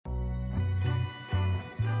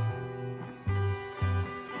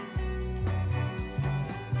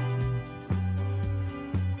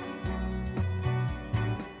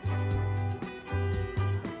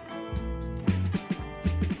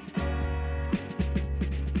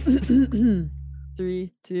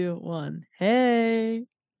3, 2, 1. Hey.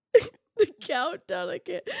 The countdown. I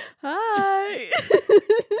can't. Hi.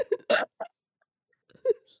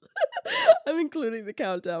 I'm including the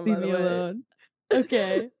countdown, by Leave the me way. alone.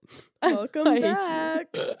 Okay. Welcome I hate back.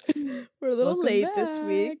 you. We're a little Welcome late back. this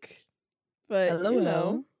week, but Hello, you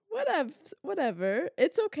know, whatever.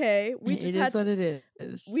 It's okay. We just it had is what it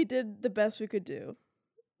is. we did the best we could do.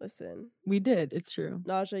 Listen, We did. It's true.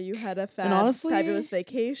 Naja, you had a honestly, fabulous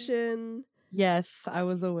vacation. Yes, I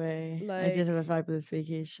was away. I did have a Like, fabulous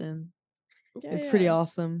vacation. yeah, It's pretty yeah.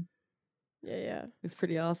 awesome. Yeah. It's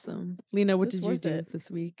pretty awesome. Lena, It's what just did you worth do it. this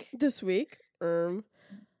week? This week, like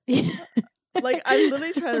I'm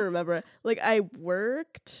literally trying to remember. Like I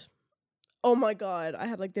worked. Oh my god, I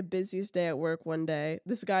had like the busiest day at work one day.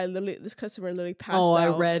 This customer literally passed out. Oh, I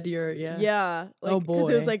read your Yeah, like oh because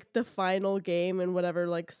it was boy. like the final game in whatever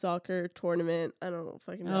like soccer tournament. I don't know if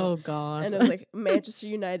I can know. Oh god. And it was like Manchester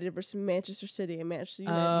United versus Manchester City, and Manchester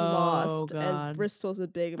United lost, and God. Bristol's a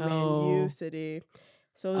big Man U city.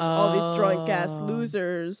 So all these drunk ass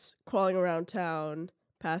losers crawling around town,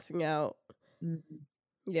 passing out.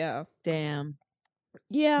 Yeah. Damn.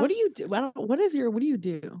 Yeah. What do you do? What do you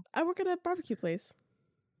do? I work at a barbecue place.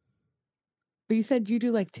 But you said you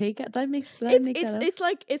do like takeout. Did I make that up? It's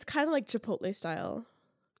like it's kind of like Chipotle style.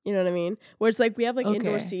 You know what I mean? Where it's like we have like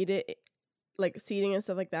indoor seating and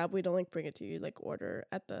stuff like that. But we don't like bring it to you. Like order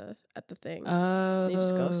at the thing. Oh, and you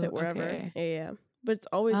just go sit wherever. Okay. Yeah. But it's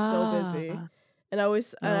always so busy. And I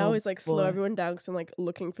always like slow everyone down because I'm like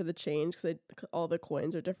looking for the change because all the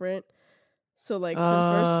coins are different. So like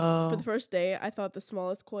for the first day, I thought the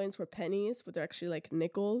smallest coins were pennies, but they're actually like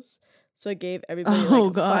nickels. So I gave everybody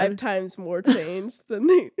like 5 times more change than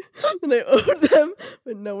I owed them.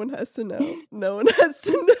 But no one has to know. No one has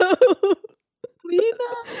to know.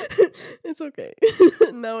 Lena. It's okay.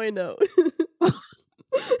 Now I know. I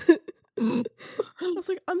was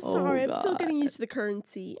like, I'm sorry. I'm still getting used to the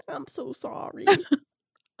currency. I'm so sorry.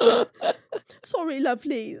 Sorry,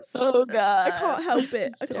 lovelies. Oh god. I can't help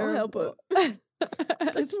it. I can't help it.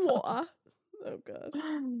 Like some water. Oh god.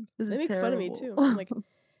 They make fun of me too. I'm like,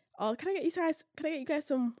 oh, can I get you guys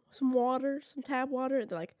some water, some tap water? And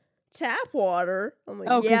they're like, tap water? I'm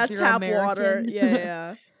like, yeah, tap water.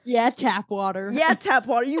 Yeah. Yeah, tap water. Yeah, tap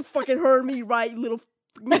water. You fucking heard me right, you little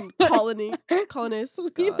colonist.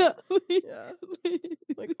 Lena. Yeah.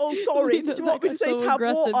 Like, oh, sorry. Did you want me to say tap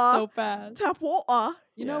water? So bad. Tap water.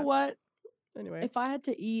 You know what? Anyway, if I had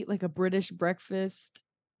to eat like a British breakfast,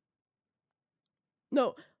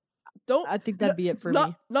 no, don't. I think that'd be it for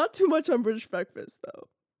me. Not too much on British breakfast though.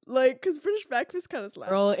 Like, cause British breakfast kind of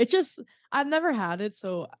slaps. Girl, it just I've never had it,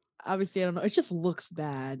 so obviously I don't know. It just looks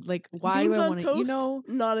bad. Like, why Beans do I on want toast? You know,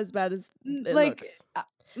 not as bad as it like looks.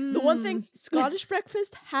 The one thing, Scottish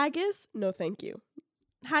breakfast, haggis. No, thank you.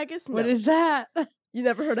 Haggis. No. What is that? You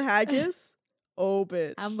never heard of haggis? Oh,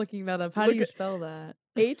 bitch. I'm looking that up. How do you spell that?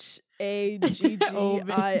 Haggis.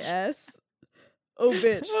 Oh,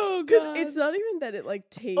 bitch. Oh, because God. it's not even that it like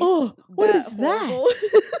tastes. Oh, what is horrible.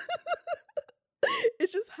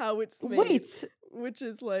 It's just how it's made. Wait, which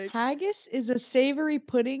is like haggis is a savory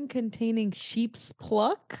pudding containing sheep's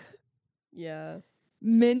pluck. Yeah.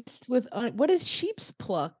 Minced with what is sheep's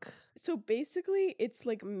pluck? So basically, it's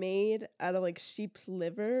like made out of like sheep's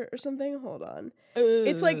liver or something. Hold on. Ugh.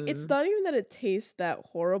 It's like it's not even that it tastes that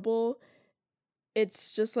horrible.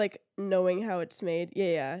 It's just like knowing how it's made.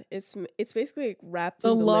 Yeah. It's basically like wrapped in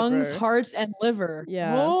the lungs, liver. hearts, and liver.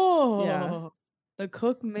 Yeah. Oh. Yeah. The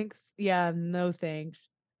cook makes. Yeah. No thanks.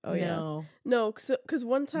 Oh yeah. No, because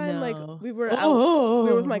one time like we were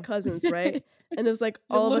with my cousins, right? And it was like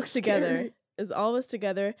all of us together. Scary. It was all of us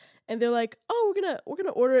together, and they're like, "Oh, we're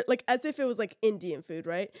gonna order it," like as if it was like Indian food,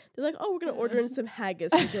 right? They're like, "Oh, we're gonna order in some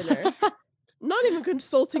haggis for dinner." Not even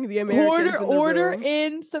consulting the Americans. Order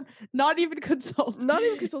in some. Not even consulting. Not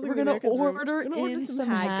even consulting. We're gonna order in some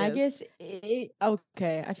haggis.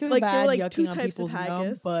 Okay, I feel like bad there were like yucking 2 on types of people's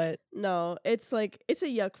haggis, but no, it's like it's a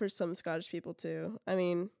yuck for some Scottish people too. I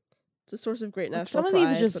mean, it's a source of great national pride. Some of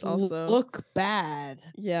these just but also look bad.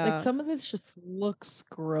 Yeah, like some of this just looks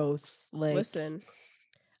gross. Like, listen,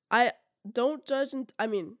 I don't judge. I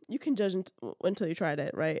mean, you can judge until you tried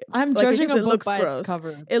it, right? I'm like, judging a book looks by gross. its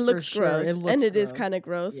cover. It looks gross, It looks and it gross. is kind of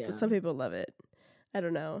gross. Yeah. But some people love it. I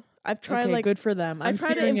don't know. I've tried okay, like good for them. I've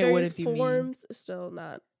tried it in various forms. Me. Still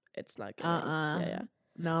not. It's not good. Yeah.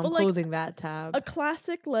 No, I'm but, closing that tab. A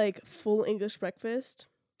classic like full English breakfast.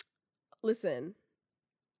 Listen,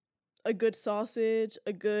 a good sausage,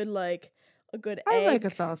 a good egg. I like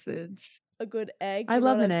a sausage. a good egg. I You know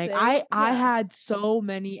love what an I'm egg. saying? I Yeah. had so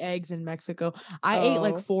many eggs in Mexico. I ate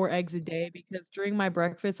like Oh, 4 eggs a day because during my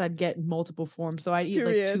breakfast I'd get multiple forms. So I'd eat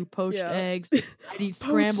like period. 2 poached Yeah. eggs. I'd eat Poached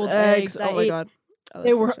scrambled eggs. eggs. I Oh my ate god. I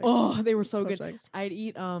they love were poached eggs. they were so Poached good. eggs. I'd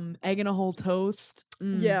eat egg in a whole toast.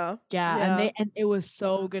 Yeah. Yeah, Yeah. and it was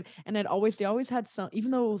so good. And they always had some,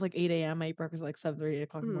 even though it was like 8 a.m. I ate breakfast like 7 or 8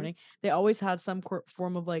 o'clock in the Mm. morning. They always had some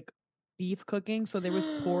form of like beef cooking. So there was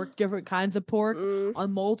pork, different kinds of pork Mm,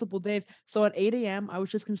 on multiple days. So at 8 a.m. I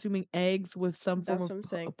was just consuming eggs with some form that's of what I'm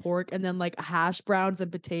saying. pork, and then like hash browns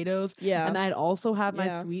and potatoes. Yeah. And I'd also have my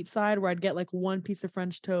Yeah. sweet side where I'd get like one piece of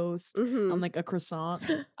French toast Mm-hmm. on like a croissant.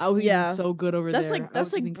 I was eating Yeah. so good over there. I That's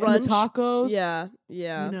was like eating, and the brunch. tacos, Yeah.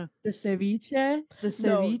 Yeah. the ceviche, the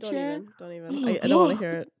No, don't ceviche. even. Don't even. I don't want to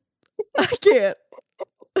hear it. I can't.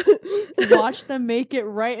 Watch them make it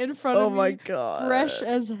right in front Oh of my me, fresh god.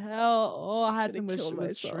 as hell. Oh, I had I'm some gonna kill with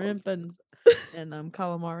myself. shrimp and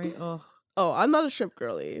calamari. Oh, Oh, I'm not a shrimp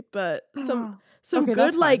girly, but some okay, good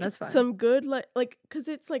that's fine. That's fine. some good like cuz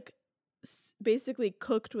it's like basically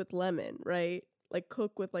cooked with lemon, right? Like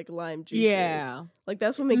cooked with like lime juices. Yeah. Like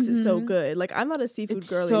that's what makes it so Mm-hmm. good. Like I'm not a seafood It's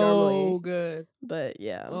girly normally, so good. but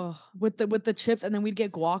yeah. Oh, with the chips, and then we'd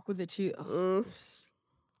get guac with it too. Mm.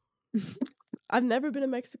 I've never been to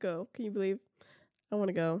Mexico. Can you believe? I want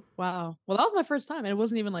to go. Wow. Well, that was my first time, and it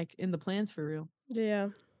wasn't even like in the plans for real. Yeah.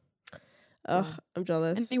 So. Oh, I'm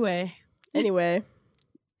jealous. Anyway,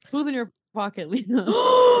 who's in your pocket, Lena?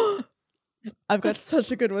 I've got such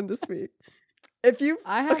a good one this week. If you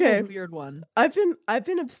I have a weird one. I've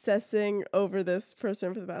been obsessing over this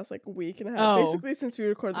person for the past like week and a half, basically since we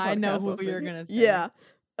recorded the podcast. I know who you're gonna say. Yeah.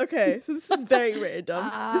 Okay, so this is very random.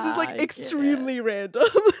 This is like extremely random.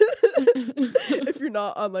 If you're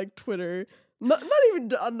not on like Twitter, not even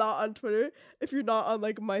not on Twitter. If you're not on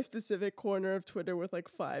like my specific corner of Twitter with like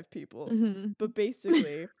 5 people, but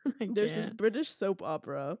basically, there's this British soap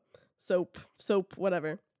opera, soap,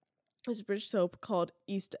 whatever. There's a British soap called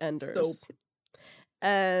EastEnders. Soap.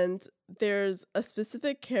 And there's a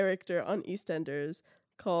specific character on EastEnders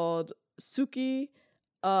called Suki.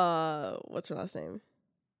 What's her last name?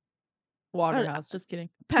 Waterhouse. Just kidding.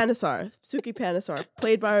 Panesar. Suki Panesar,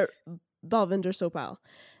 played by Balvinder Sopal.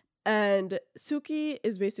 And Suki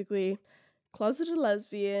is basically closeted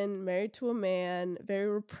lesbian, married to a man, very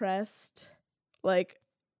repressed. Like,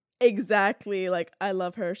 exactly. Like, I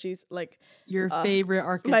love her. She's like your favorite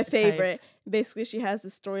archetype. My favorite. Basically, she has the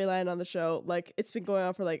storyline on the show. Like, it's been going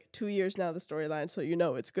on for like 2 years now, the storyline, so you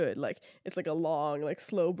know it's good. Like, it's like a long, like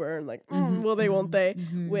slow burn, like, will they, won't they?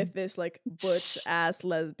 With this like butch ass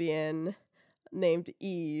lesbian named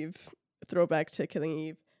Eve. Throwback to Killing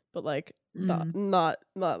Eve, but like not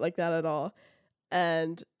like that at all.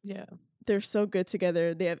 And yeah, they're so good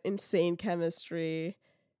together. They have insane chemistry.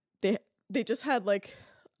 They just had like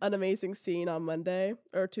an amazing scene on Monday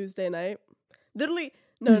or Tuesday night. Literally,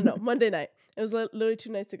 no, Monday night. It was literally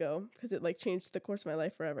 2 nights ago because it like changed the course of my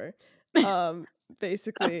life forever.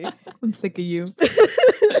 Basically, I'm sick of you.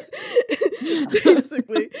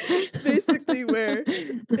 basically, where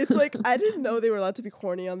it's like I didn't know they were allowed to be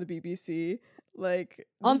corny on the BBC. Like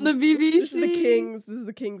on the BBC, this is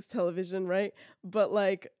the King's television, right? But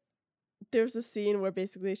like, there's a scene where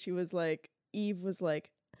basically she was like, Eve was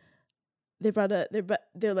like, they're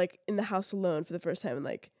like in the house alone for the first time in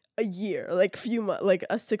like a year, or like few months, like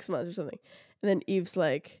 6 months or something. And then Eve's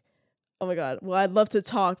like, oh my god, well, I'd love to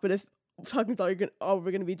talk, but if talking is all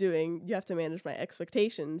we're gonna be doing, you have to manage my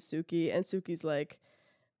expectations, Suki. And Suki's like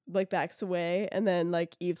backs away, and then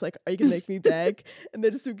like Eve's like, are you gonna make me beg? And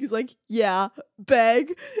then Suki's like, yeah,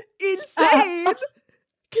 beg. Insane.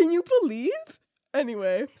 Can you believe?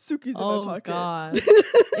 Anyway, Suki's in my pocket. God.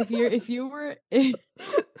 if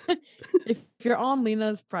you're on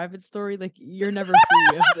Lena's private story, like you're never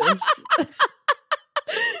free of this. No,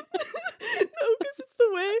 because it's the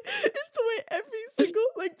way every single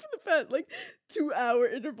like for the past like 2-hour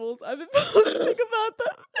intervals I've been posting about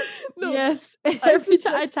them. No, yes, every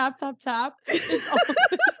time I tap, it's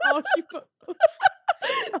all she posts.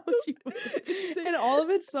 And all of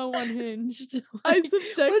it's so unhinged. Like, what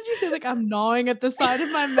did you say? Like, I'm gnawing at the side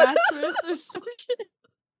of my mattress or some shit.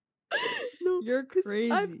 No, you're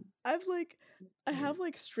crazy. I have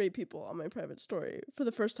like straight people on my private story for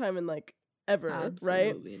the first time in like ever.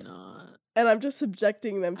 Absolutely right? Not. And I'm just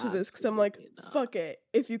subjecting them to this because I'm like, fuck it.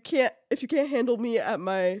 If you can't handle me at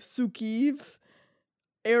my Sukiv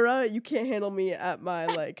era, you can't handle me at my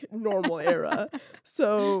like normal era.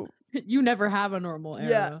 So you never have a normal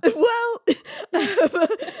era. Yeah. Well,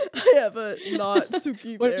 I have a not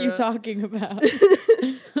Suki What era. are you talking about?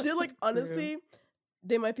 They're like, honestly,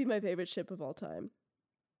 they might be my favorite ship of all time.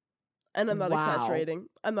 And I'm not Wow. exaggerating.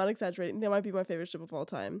 I'm not exaggerating. They might be my favorite ship of all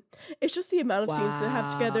time. It's just the amount of scenes they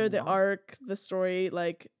have together, the Wow. arc, the story,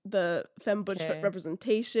 like the femme butch Okay.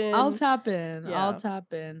 representation. I'll tap in. Yeah. I'll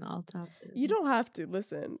tap in. You don't have to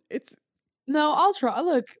listen. It's No, I'll try.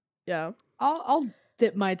 Look, yeah. I'll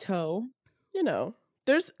dip my toe. You know,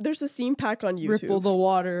 there's a scene pack on YouTube. Ripple the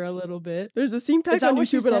water a little bit. There's a scene pack on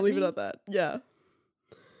YouTube, and I'll leave it at that. Yeah.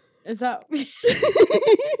 Is that?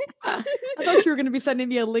 I thought you were gonna be sending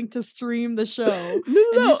me a link to stream the show. No.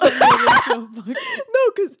 You sent me a link to a fucking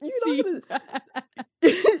No, because you're not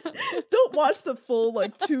gonna. Don't watch the full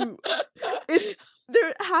like 2.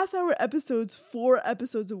 They're half-hour episodes, 4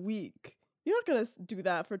 episodes a week. You're not gonna do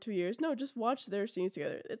that for 2 years. No, just watch their scenes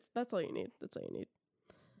together. That's all you need. That's all you need.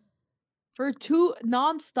 For 2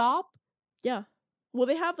 nonstop? Yeah. Well,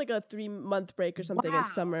 they have like a 3-month break or something in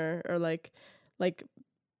summer or like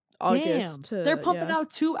August. They're pumping out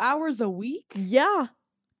 2 hours a week? Yeah.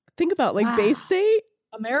 Think about like Bay State.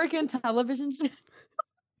 American television.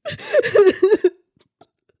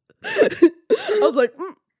 I was like,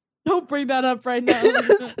 don't bring that up right now.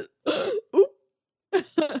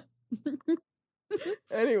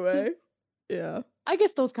 Anyway, yeah. I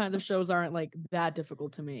guess those kinds of shows aren't like that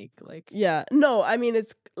difficult to make. Like, yeah, no, I mean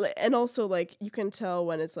it's, and also like you can tell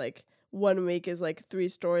when it's like 1 week is like 3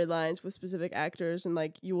 storylines with specific actors, and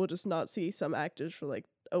like you will just not see some actors for like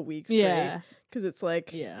a week straight, because it's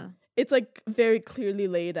like it's like very clearly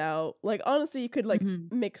laid out. Like honestly, you could like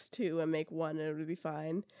mix 2 and make 1, and it would be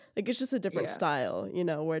fine. Like it's just a different style, you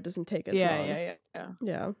know, where it doesn't take as long.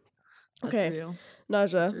 Yeah. Okay, real.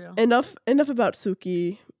 Naja, enough about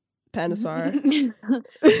Suki Panesar.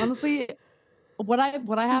 Honestly, what I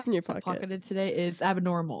have in your pocket? Pocketed today is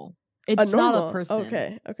abnormal. It's not a person.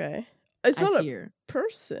 Okay. It's not a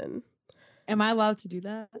person. Am I allowed to do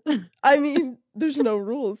that? I mean, there's no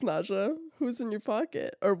rules, Naja. Who's in your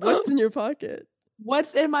pocket? Or what's in your pocket?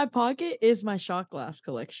 What's in my pocket is my shot glass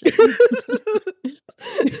collection.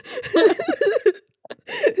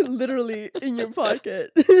 Literally in your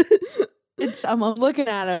pocket. I'm looking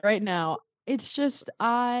at it right now. It's just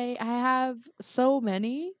I have so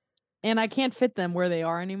many, and I can't fit them where they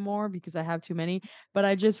are anymore because I have too many. But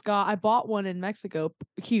I bought one in Mexico,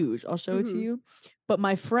 huge. I'll show it to you. But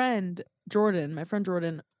my friend Jordan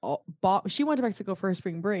she went to Mexico for her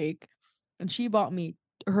spring break, and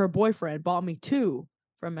her boyfriend bought me 2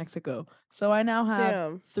 from Mexico. So I now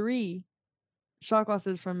have 3 shot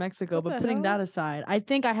glasses from Mexico. But putting that aside, I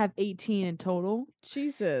think I have 18 in total.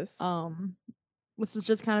 Jesus. This is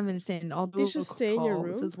just kind of insane. I'll do they should stay in your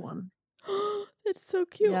room. This is one. It's so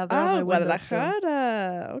cute. Yeah,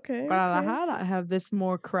 Guadalajara. Okay. Guadalajara. I have this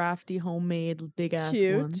more crafty, homemade, big ass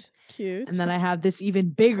one. Cute. And then I have this even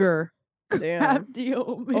bigger crafty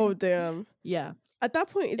homemade. Oh damn. Yeah. At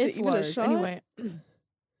that point, it's even large. A shot? Anyway,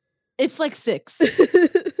 it's like 6.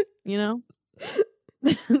 You know?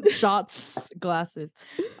 Shots, glasses.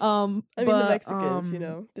 I mean the Mexicans, you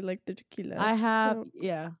know, they like the tequila. I have,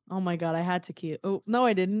 oh my god, I had tequila. Oh no,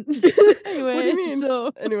 I didn't. Anyway, what do you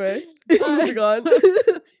mean? Anyway, moving on.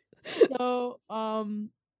 So,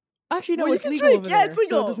 actually no, it's legal drink. over there, it's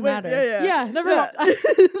legal. So it doesn't matter. Yeah, never mind.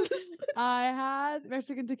 I had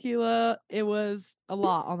Mexican tequila. It was a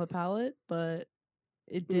lot on the palate, but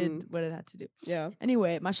it did what it had to do. Yeah.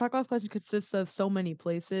 Anyway, my shot glass collection consists of so many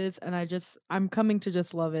places, and I'm coming to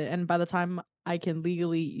just love it. And by the time I can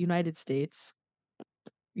legally United States,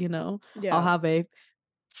 you know, I'll have a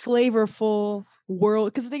flavorful world.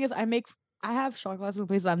 Because the thing is, I have shot glasses in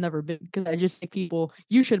places I've never been, because I just make people,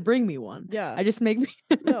 you should bring me one. Yeah. I just make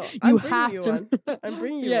no, you have to. I'm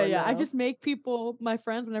bringing you one. Yeah. Now. I just make people, my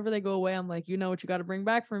friends, whenever they go away, I'm like, you know what you got to bring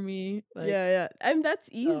back for me. Like, yeah. And that's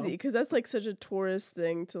easy, because that's like such a tourist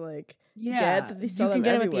thing to like get. That they sell you can them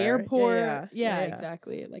get everywhere. them at the airport. Yeah,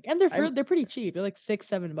 exactly. Like, and they're pretty cheap. They're like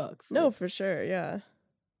 $6-7. No, like, for sure. Yeah.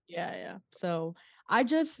 Yeah. So I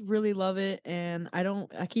just really love it, and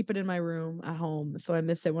I keep it in my room at home, so I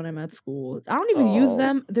miss it when I'm at school. I don't even use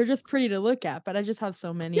them. They're just pretty to look at, but I just have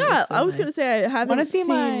so many. Yeah, so I was gonna say I haven't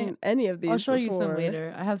seen any of these. I'll show you some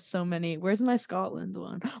later. I have so many. Where's my Scotland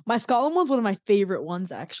one? My Scotland one's one of my favorite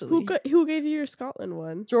ones, actually. Who gave you your Scotland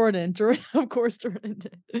one? Jordan, of course Jordan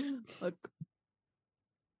did. Look.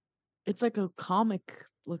 It's like a comic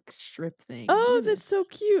strip thing. Oh, that's so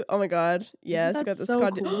cute. Oh my god. Yes, you got the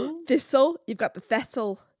Scottish thistle. You've got the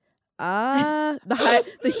thistle. The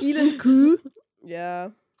Highland coo. Yeah.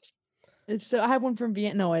 I have one from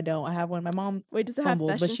Vienna. No, I don't. I have one. My mom does it have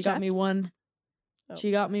fashion but she got me one. Oh. She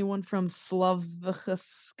got me one from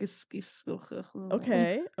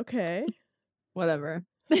Okay. Whatever.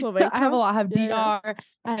 Slovakia? I have a lot. I have DR,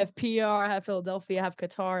 I have PR, I have Philadelphia, I have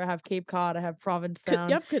Qatar, I have Cape Cod, I have Provincetown.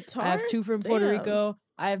 You have Qatar? I have 2 from Puerto Rico.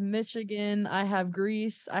 I have Michigan, I have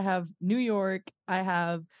Greece, I have New York, I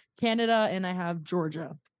have Canada, and I have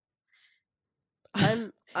Georgia.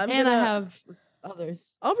 I'm and I have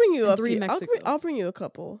others. I'll bring you and a 3 few. Mexico. I'll bring you a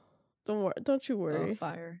couple. Don't you worry. Oh,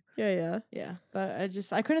 fire. Yeah. But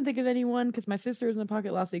I couldn't think of anyone because my sister was in the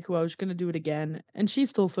pocket last week who I was gonna do it again, and she's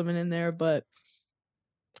still swimming in there. But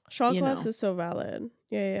shot glass is so valid.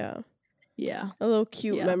 Yeah. A little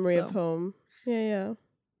cute memory of home. Yeah,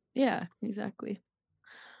 exactly.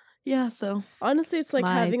 Yeah, so honestly, it's like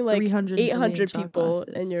having like 800 people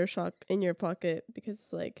in your pocket because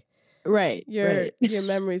it's like your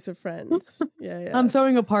memories of friends. Yeah. I'm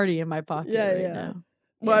throwing a party in my pocket right now.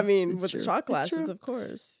 Well, I mean, with the shot glasses, of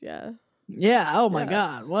course. Yeah. Yeah. Oh my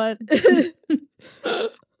God. What?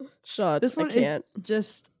 Shots. This one I can't.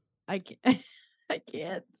 I can't. I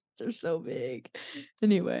can't. They're so big.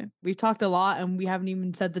 Anyway, we've talked a lot and we haven't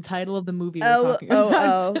even said the title of the movie we're talking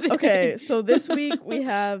about today. Okay, so this week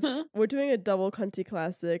we're doing a double cunty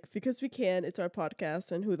classic because we can. It's our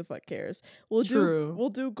podcast and who the fuck cares. We'll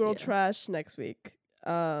do girl trash next week.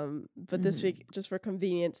 But this week, just for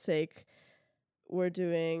convenience sake, we're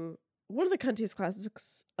doing one of the cuntiest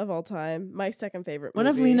classics of all time. My second favorite movie.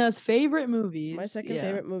 One of Lena's favorite movies. My second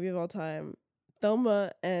favorite movie of all time.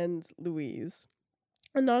 Thelma and Louise.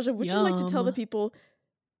 And Naja, would you like to tell the people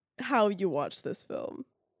how you watched this film?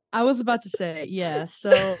 I was about to say, yeah.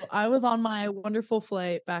 So I was on my wonderful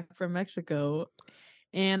flight back from Mexico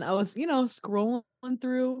and I was, scrolling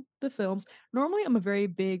through the films. Normally, I'm a very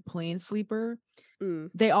big plane sleeper.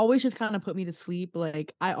 They always just kind of put me to sleep.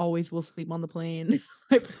 Like, I always will sleep on the plane.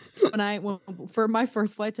 Like, for my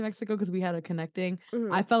first flight to Mexico, because we had a connecting,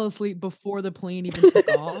 I fell asleep before the plane even took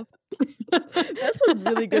off. That's a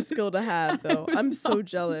really good skill to have, though. I'm so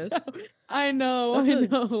jealous. I know.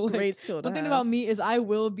 That's a great skill to have. One thing about me is I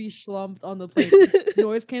will be slumped on the plane.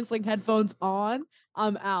 Noise canceling headphones on,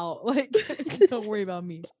 I'm out. Like, don't worry about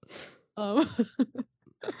me. And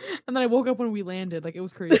then I woke up when we landed. Like, it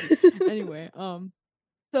was crazy. Anyway,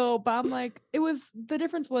 but I'm like, the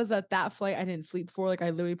difference was that flight I didn't sleep for. Like,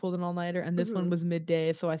 I literally pulled an all-nighter, and this one was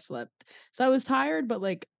midday, so I slept. So I was tired, but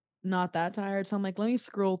like not that tired. So I'm like, let me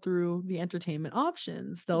scroll through the entertainment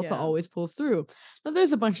options. Delta always pulls through. Now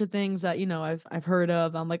there's a bunch of things that I've heard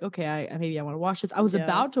of. I'm like, okay, maybe I want to watch this. I was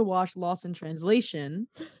about to watch Lost in Translation.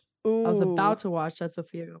 Ooh. I was about to watch that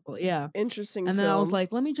Sophia Coppola. Yeah. Interesting. And then film. I was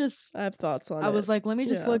like, let me just I have thoughts on it. I was like, let me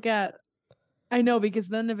just look at I know, because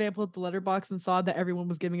then I pulled the letterbox and saw that everyone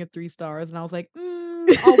was giving it 3 stars, and I was like,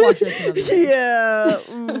 I'll watch this another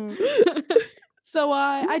day. So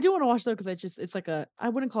I do want to watch though, because it's like I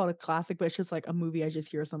wouldn't call it a classic, but it's just like a movie I just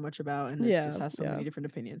hear so much about, and it just has so many different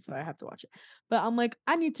opinions, so I have to watch it. But I'm like,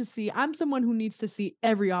 I'm someone who needs to see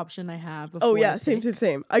every option I have.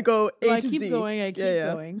 Same. I go A to Z. I keep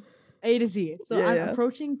going. A to Z. So I'm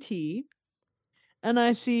approaching T, and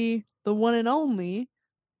I see the one and only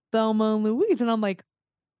Thelma and Louise, and I'm like,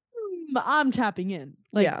 I'm tapping in.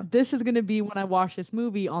 Like, this is gonna be when I watch this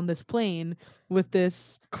movie on this plane with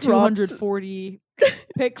this 240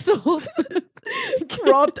 pixels,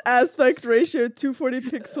 cropped aspect ratio, 240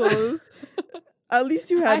 pixels. At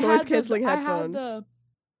least you had noise canceling headphones.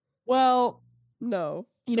 No.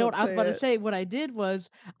 You know what I was about to say? What I did was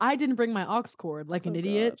I didn't bring my aux cord like an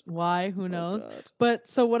idiot. God. Why? Who knows? But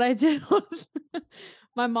so what I did was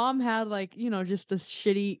my mom had just the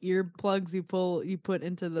shitty earplugs you put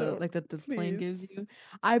into the that the plane gives you.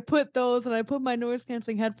 I put those, and I put my noise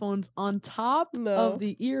canceling headphones on top of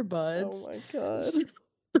the earbuds. Oh my God.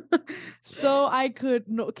 So I could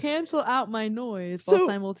cancel out my noise while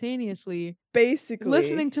simultaneously basically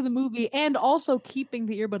listening to the movie and also keeping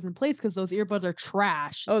the earbuds in place, because those earbuds are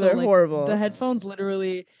trash. Oh, they're horrible. The headphones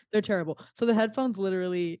they're terrible. So the headphones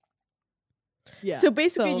literally So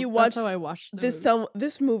basically you watch that's how I watched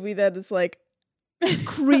this movie that is like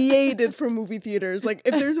created for movie theaters. Like,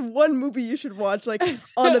 if there's one movie you should watch like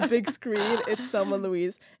on a big screen, it's Thelma and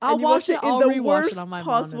Louise. I'll and you watch it in the worst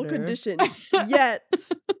possible monitor. conditions. Yet,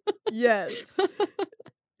 yes,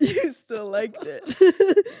 you still liked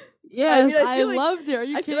it. Yes, I loved it. Are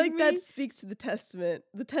you kidding me? I feel like that speaks to the testament.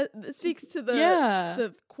 It speaks to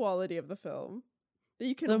the quality of the film. That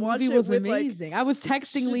you can watch movie it was with, amazing. I was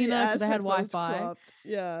texting Lena because I had Wi-Fi. Cropped.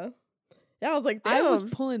 Yeah, I was like, damn. I was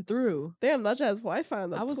pulling through. Damn, Naja has Wi-Fi on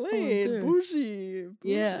the plane. Bougie.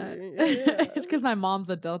 Yeah. It's because my mom's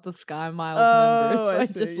a Delta Sky Miles member, so I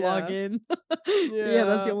just log in. Yeah,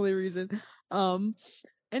 that's the only reason.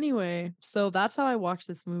 Anyway, so that's how I watched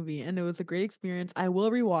this movie, and it was a great experience. I will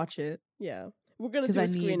rewatch it. Yeah. We're gonna do a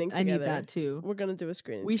screening together. I need that too. We're gonna do a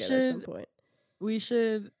screening together at some point. We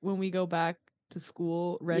should, when we go back to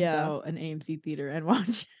school, rent out an AMC theater and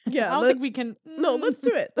watch. Yeah, I don't think we can. No, let's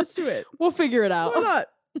do it. Let's do it. We'll figure it out. Why not?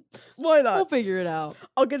 Why not? We'll figure it out.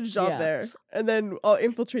 I'll get a job there, and then I'll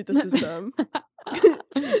infiltrate the system.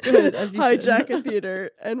 Good, hijack a theater,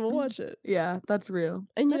 and we'll watch it. Yeah, that's real.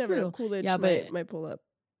 And you that's never real. know, Coolidge might pull up.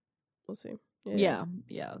 We'll see. Yeah,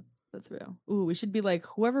 that's real. Ooh, we should be like,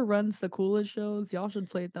 whoever runs the Coolidge shows, y'all should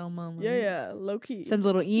play Thelma and Louise. Yeah, low key. Send a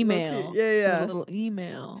little email. Yeah. Send a little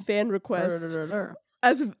email. Fan request.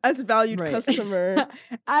 As a valued customer.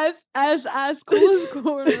 as Coolidge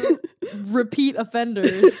Corner repeat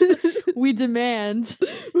offenders, we demand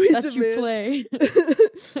that you play.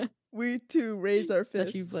 We too raise our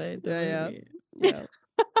fists. That you play. Yeah.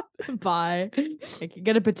 Bye. I can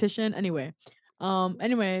get a petition. Anyway.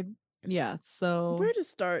 Yeah, so where to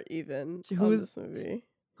start even on this movie?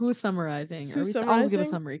 Who is summarizing? I'll give a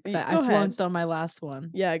summary because I flunked on my last one.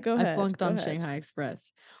 Yeah, go ahead. I flunked on Shanghai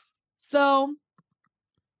Express. So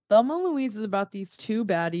Thelma and Louise is about these two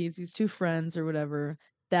baddies, these two friends or whatever,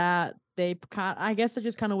 that they I guess they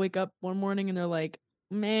just kind of wake up one morning and they're like,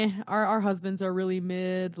 meh, our husbands are really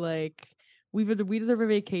mid, like we deserve a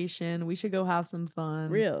vacation. We should go have some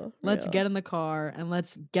fun. Let's get in the car and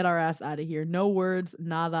let's get our ass out of here. No words,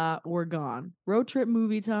 nada, we're gone. Road trip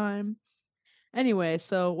movie time. Anyway,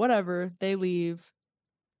 so whatever, they leave.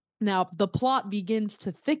 Now the plot begins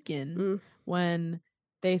to thicken when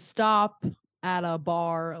they stop at a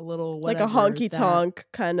bar, a little whatever, like a honky tonk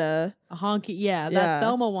kind of a honky, that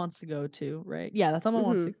Thelma wants to go to, right? Yeah, that Thelma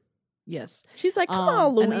wants to. Yes, she's like, come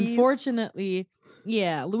on, Louise. And unfortunately,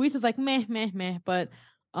 Louise is like meh, but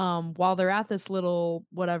while they're at this little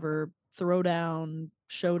whatever showdown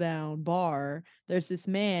bar, there's this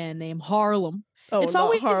man named Harlem. Oh, it's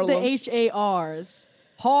always Harlem. the HARs,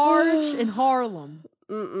 Harge and Harlem.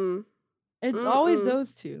 It's always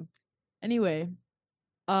those two. Anyway,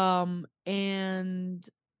 and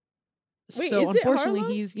wait, so unfortunately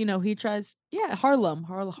Harlem? he's he tries Harlem,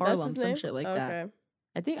 some name? shit like that.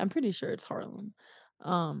 I'm pretty sure it's Harlem.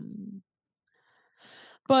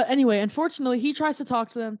 But anyway, unfortunately he tries to talk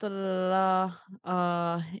to them,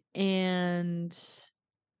 and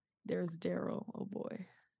there's Daryl. Oh boy.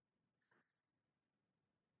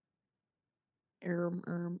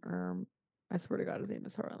 I swear to God, his name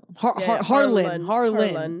is Harlem.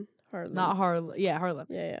 Harlan. Not Harlan. Yeah, Harlan.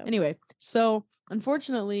 Yeah. Anyway, so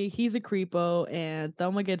unfortunately, he's a creepo, and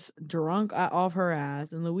Thelma gets drunk off her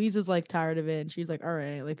ass, and Louise is like tired of it, and she's like, "All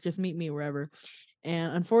right, like just meet me wherever."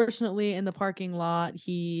 And unfortunately, in the parking lot,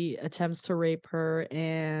 he attempts to rape her,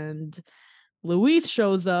 and Louise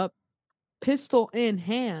shows up, pistol in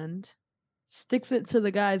hand, sticks it to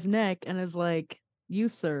the guy's neck, and is like, "You,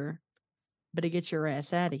 sir, better get your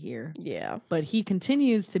ass out of here." Yeah. But he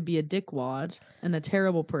continues to be a dickwad and a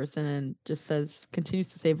terrible person and just continues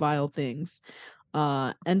to say vile things.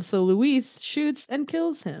 And so Louise shoots and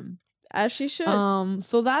kills him. As she should.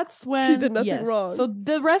 So that's when she did nothing wrong. So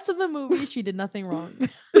the rest of the movie, she did nothing wrong.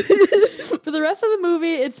 For the rest of the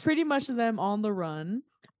movie, it's pretty much them on the run,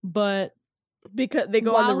 but because they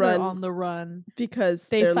go on the run because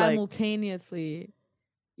they simultaneously.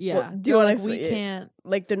 Yeah, well, we can't.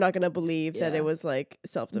 Like, they're not gonna believe that it was like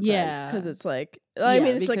self-defense because it's like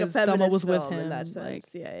it's like a feminist was with film him in that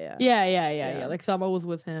sense. Like, yeah. Like Thelma was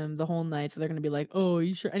with him the whole night, so they're gonna be like, "Oh,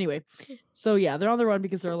 you sure?" Anyway, so they're on the run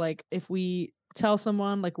because they're like, if we tell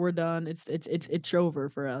someone like we're done, it's over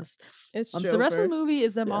for us. It's so the rest of the movie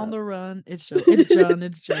is them on the run. It's John. It's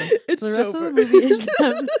so the rest of the movie is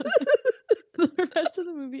them. The rest of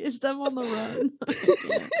the movie is them on the run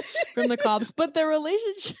from the cops, but their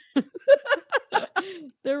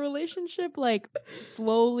relationship like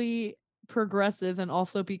slowly progresses, and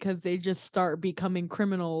also because they just start becoming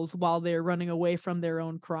criminals while they're running away from their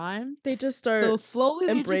own crime. They just start they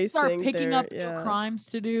just start picking up new crimes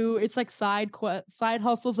to do. It's like side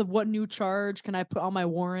hustles of what new charge can I put on my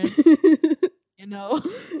warrant.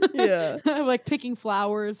 Like picking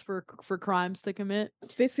flowers for crimes to commit.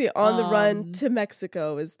 Basically, on the run to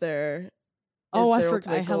Mexico is their. I forgot.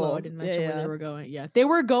 I didn't mention where they were going. Yeah, they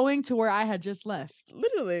were going to where I had just left.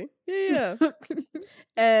 Literally, yeah.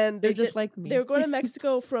 And they're just like me. They were going to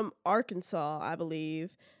Mexico from Arkansas, I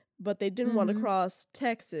believe, but they didn't want to cross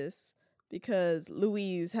Texas because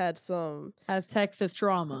Louise has Texas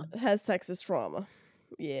trauma.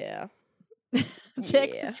 Yeah.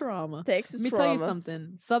 Texas trauma. Let me tell you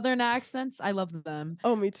something. Southern accents, I love them.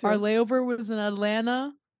 Oh, me too. Our layover was in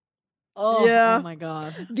Atlanta. Oh my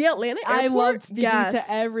God. The Atlanta airport? I loved speaking to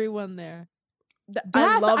everyone there.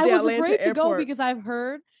 I love the Atlanta afraid airport. to go because I've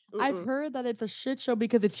heard I've heard that it's a shit show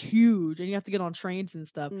because it's huge and you have to get on trains and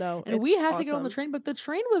stuff. No, and we had to get on the train, but the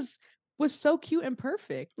train was so cute and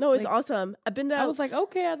perfect. No, it's awesome. I've been I was like,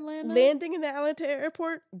 okay, Atlanta. Landing in the Atlanta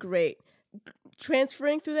airport, great.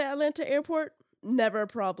 Transferring through the Atlanta airport, never a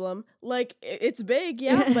problem. Like, it's big,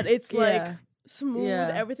 yeah, but it's like smooth.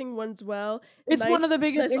 Yeah. Everything runs well. It's one of the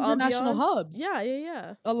biggest international hubs.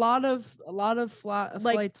 Yeah. A lot of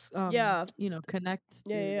flights. Connect.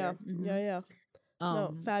 Yeah.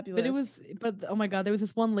 No, fabulous. But oh my god, there was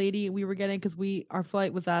this one lady we were getting because our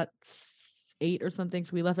flight was at 8 or something,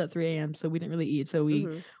 so we left at 3 a.m. so we didn't really eat, so we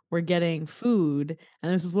were getting food,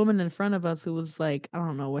 and there's this woman in front of us who was like, I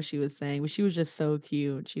don't know what she was saying, but she was just so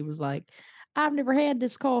cute. She was like, I've never had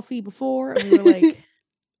this coffee before, and we were like,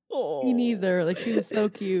 me neither. Like, she was so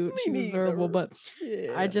cute. She was adorable, but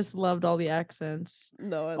I just loved all the accents.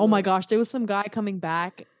 Oh my gosh, there was some guy coming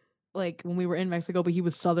back like when we were in Mexico, but he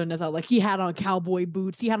was Southern as hell. Like, he had on cowboy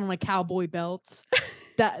boots, he had on like cowboy belts.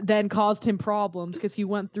 That then caused him problems because he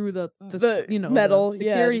went through the metal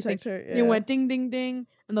security thing. He went ding ding ding,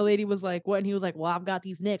 and the lady was like, "What?" And he was like, "Well, I've got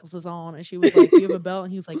these necklaces on." And she was like, "Do you have a belt?"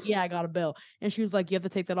 And he was like, "Yeah, I got a belt." And she was like, "You have to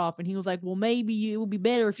take that off." And he was like, "Well, maybe it would be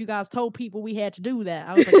better if you guys told people we had to do that."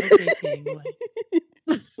 I was like, "Okay, King."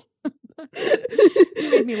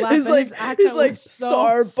 He made me laugh. He's like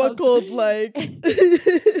star buckled, like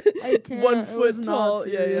 1 foot tall.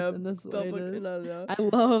 Yeah. In this no.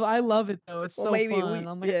 I love it though. It's so fun.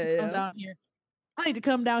 I'm like, come down here. I need to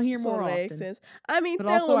come down here more often. Makes sense. I mean,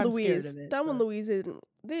 Thelma and Louise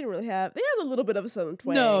they didn't really have. They had a little bit of a Southern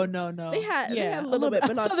twang. No. They had a little bit,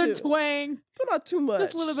 but not Southern twang, but not too much.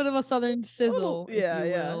 Just a little bit of a Southern sizzle.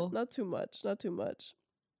 Not too much.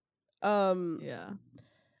 Yeah.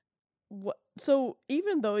 So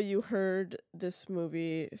even though you heard this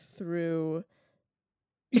movie through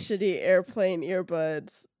shitty airplane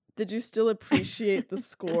earbuds, did you still appreciate the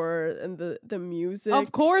score and the music?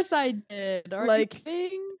 Of course I did. I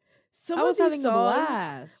was having a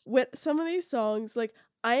blast. With some of these songs, like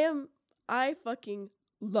I fucking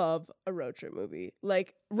love a road trip movie.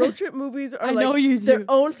 Like, road trip movies are their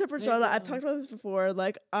own separate genre. I've talked about this before.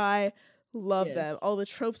 Like, I love them. All the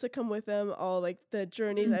tropes that come with them, all like the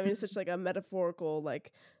journeys. I mean, it's such like a metaphorical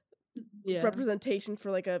like representation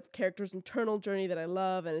for like a character's internal journey that I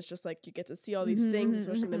love, and it's just like you get to see all these things,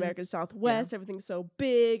 especially in the American Southwest. Everything's so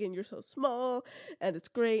big and you're so small, and it's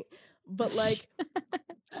great. But like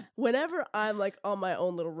whenever I'm like on my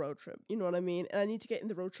own little road trip, you know what I mean, and I need to get in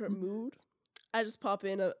the road trip mood, I just pop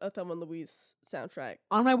in a Thelma and Louise soundtrack.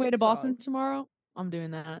 On my way to Boston tomorrow, I'm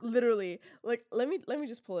doing that. Literally. Like, let me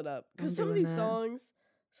just pull it up, because some of these songs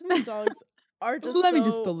are just let me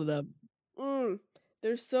just pull it up.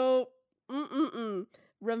 They're so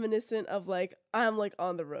reminiscent of like, I'm like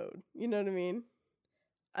on the road. You know what I mean?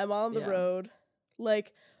 I'm on the road.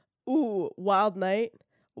 Like, Wild Night.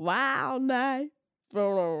 What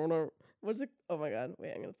is it? Oh my god.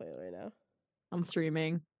 Wait, I'm gonna play it right now. I'm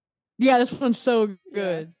streaming. Yeah, this one's so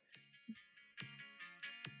good.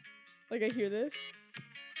 Like, I hear this.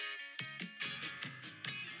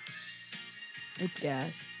 It's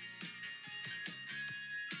gas.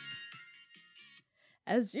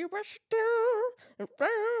 As you rush down.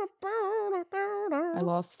 I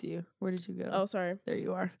lost you. Where did you go? Oh, sorry. There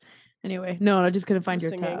you are. Anyway, no, I just couldn't find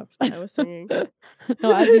your tab. I was singing. No,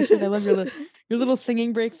 as you should. I love your little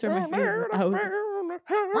singing breaks are my favorite.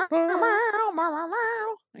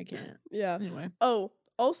 I can't. Yeah. Anyway. Oh,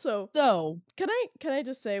 also. So, can I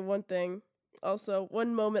just say one thing? Also,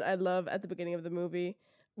 one moment I love at the beginning of the movie,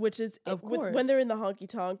 which is when they're in the honky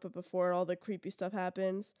tonk, but before all the creepy stuff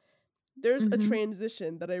happens. There's a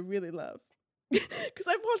transition that I really love, because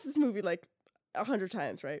I've watched this movie like 100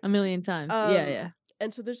 times, right? 1,000,000 times. Yeah.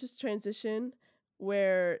 And so there's this transition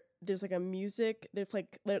where there's like a music. They're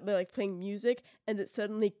like playing music, and it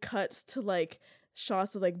suddenly cuts to like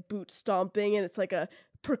shots of like boot stomping, and it's like a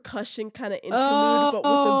percussion kind of interlude, but with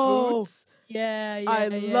the boots. Yeah. I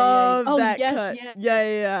love that cut.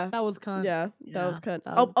 Yeah. That was cut. Yeah, that was cut.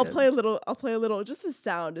 I'll play a little. I'll play a little. Just the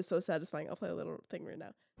sound is so satisfying. I'll play a little thing right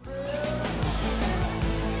now. All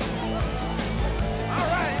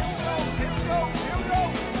right, here we go.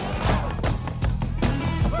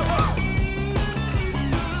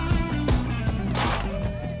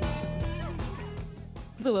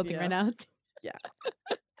 The little thing right now. Yeah.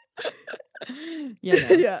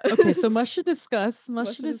 Yeah. Okay, so much to discuss.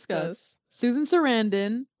 Susan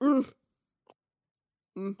Sarandon.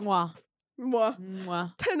 Mwah.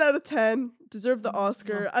 10 out of 10. Deserve the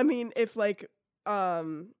Oscar. I mean, if like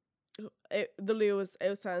it was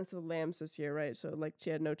Silence of the Lambs this year, right? So like she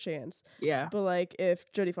had no chance. Yeah. But like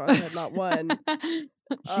if Jodie Foster had not won,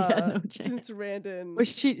 she had no Susan chance. Sarandon. Was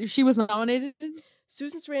she was nominated?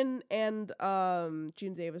 Susan Sarandon and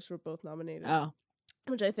Gina Davis were both nominated. Oh.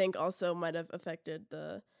 Which I think also might have affected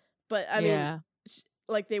the. But I Yeah. mean,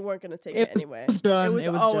 like they weren't gonna take it anyway. Done. It was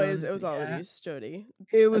always yeah. Jodie.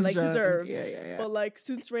 It was like done. deserved. Yeah. But like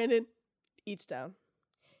Susan Sarandon, eats down.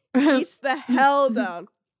 Eats the hell down.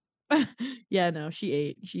 Yeah, no, she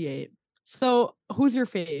ate. So who's your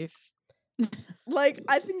fave? Like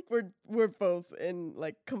I think we're both in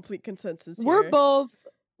like complete consensus here. We're both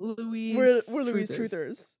Louise. We're Louise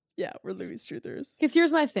truthers. Yeah, we're Louise truthers. Because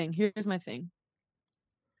here's my thing.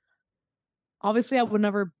 Obviously, I would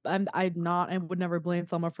never blame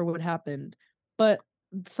Thelma for what happened, but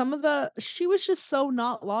she was just so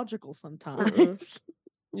not logical sometimes.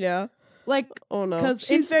 Yeah. Like, oh no, because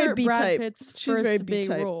she's very B Brad type. Pitt's She's first very big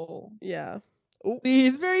B-type. role. Yeah.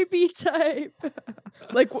 He's very B type.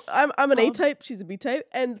 Like I'm an A type, she's a B type,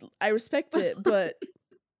 and I respect it, but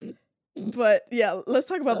yeah, let's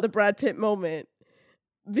talk about the Brad Pitt moment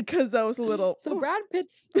because that was a little. So Brad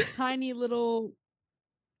Pitt's tiny little.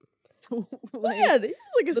 Yeah, he's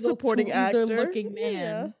like a supporting actor looking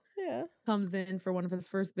man. Yeah. Comes in for one of his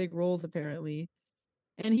first big roles apparently.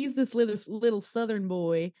 And he's this little Southern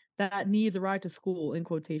boy that needs a ride to school in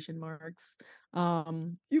quotation marks.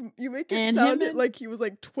 You make it sound like he was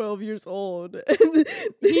like 12 years old.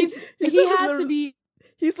 he had to be.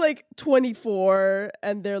 He's like 24,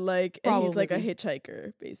 and they're like, Probably. And he's like a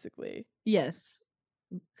hitchhiker, basically. Yeah,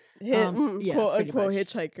 quote unquote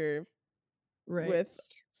hitchhiker. Right.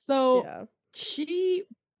 She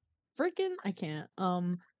freaking I can't.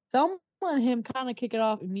 Thelma and him kind of kick it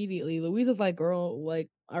off immediately. Louise is like, girl, like,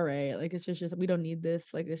 all right, like it's just we don't need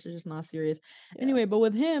this. Like this is just not serious. Yeah. Anyway, but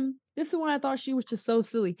with him, this is when I thought she was just so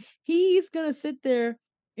silly. He's gonna sit there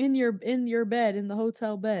in your bed, in the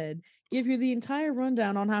hotel bed, give you the entire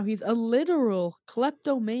rundown on how he's a literal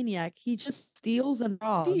kleptomaniac. He just steals and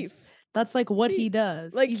robs. Thief. That's like what he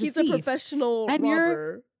does. Like he's a professional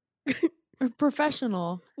robber.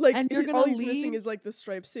 Professional. Like and you're gonna all he's missing is like the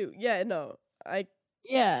striped suit. Yeah, no.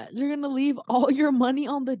 Yeah, you're gonna leave all your money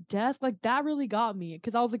on the desk. Like that really got me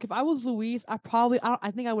because I was like, if I was Louise, I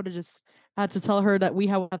think I would have just had to tell her that we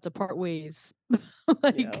have to part ways.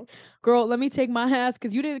 Girl, let me take my ass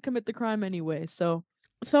because you didn't commit the crime anyway. So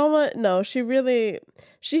Thelma, no, she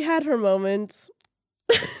had her moments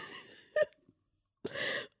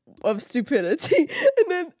of stupidity,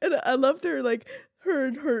 and I loved her like. Her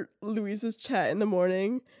and Louise's chat in the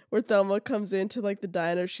morning where Thelma comes into like the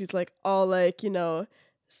diner. She's like all like,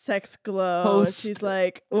 sex glow. Post, and she's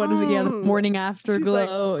like, what is it? Yeah, the morning after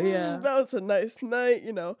glow. Like, yeah. That was a nice night,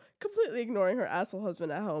 completely ignoring her asshole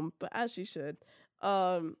husband at home, but as she should.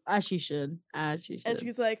 As she should. And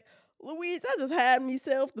she's like, Louise, I just had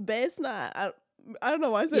myself the best night. I don't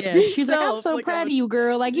know why I said yeah. myself. She's like, I'm so proud of you,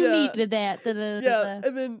 girl. Like you needed that. Yeah.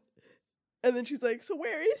 And then she's like, so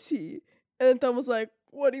where is he? And Thelma's like,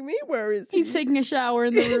 what do you mean, where is he? He's taking a shower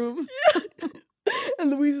in the room. And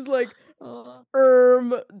Louise is like,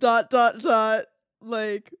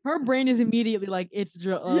 like... Her brain is immediately like, it's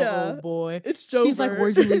oh boy. It's Joe. She's like,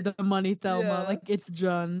 where'd you leave the money, Thelma? Yeah. Like, it's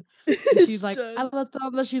Jun. And she's like, I love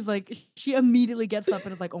Thelma. She's like, she immediately gets up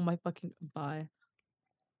and is like, oh my fucking, bye.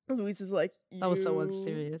 Louise is like, that was so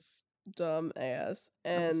unserious. Dumb ass.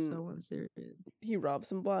 And so unserious. He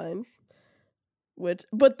robs him blind. But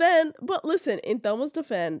listen, in Thelma's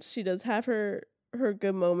defense, she does have her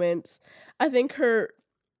good moments. I think her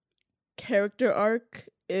character arc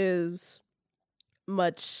is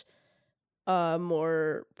much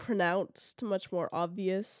more pronounced, much more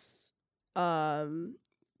obvious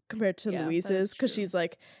compared to Louise's, because she's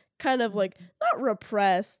like kind of like not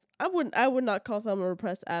repressed. I would not call Thelma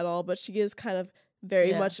repressed at all, but she is kind of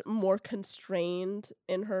very much more constrained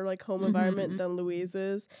in her like home environment than Louise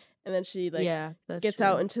is. And then she like gets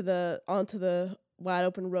out onto the wide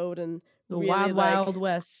open road and the really, wild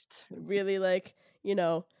west. Really like,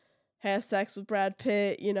 has sex with Brad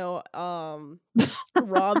Pitt,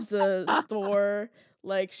 robs a store.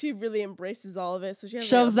 Like she really embraces all of it. So she has,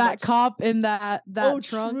 shoves that cop in that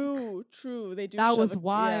trunk. True. They do. That was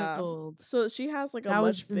wild. Yeah. So she has like a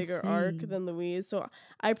much bigger arc than Louise. So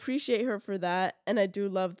I appreciate her for that, and I do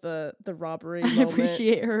love the robbery moment. I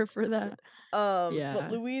appreciate her for that.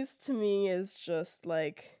 But Louise to me is just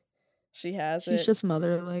like she's just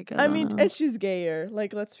mother like. I mean, and she's gayer.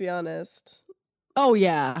 Like, let's be honest. Oh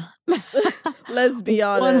yeah. Let's be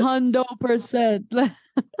honest. 100%.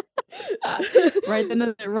 Right then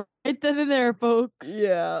and there, folks.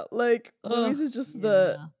 Yeah, like Louise is just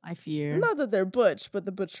I fear. not that they're butch, but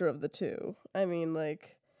the butcher of the two. I mean,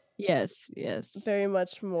 like, yes, very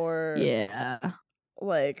much more. Yeah,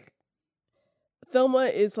 like Thelma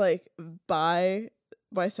is like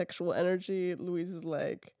bisexual energy. Louise is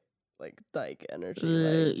like dyke energy,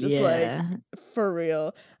 like just like for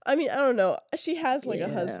real. I mean, I don't know. She has like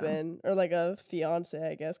a husband or like a fiance,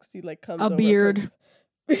 I guess, because he like comes over. Beard.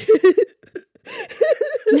 He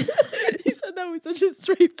said that with such a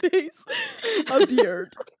straight face. A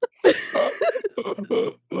beard.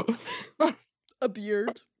 A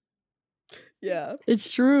beard. Yeah.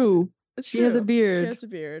 It's true. She has a beard. She has a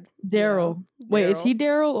beard. Daryl. Yeah. Wait, is he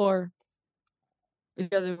Daryl or is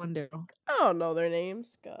the other one Daryl? I don't know their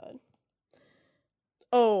names. God.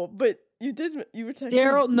 Oh, but you were texting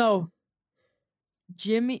Daryl, no.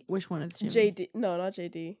 Jimmy. Which one is Jimmy? JD. No, not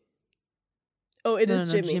JD. Oh, it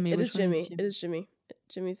is Jimmy. Jimmy. It is Jimmy. It is Jimmy.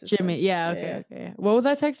 Jimmy's the Jimmy. Yeah, okay. What was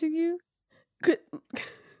I texting you?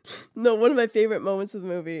 No, one of my favorite moments of the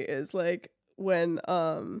movie is like when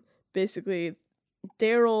basically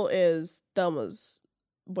Daryl is Thelma's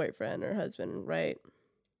boyfriend or husband, right?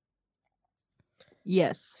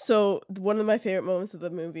 Yes. So one of my favorite moments of the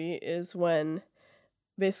movie is when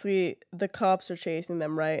basically the cops are chasing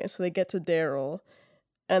them, right? And so they get to Daryl,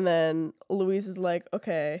 and then Louise is like,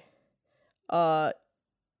 okay, Daryl's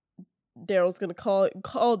gonna call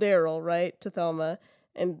Daryl, right, to Thelma,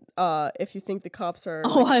 and if you think the cops are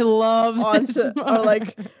I love are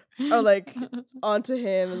like onto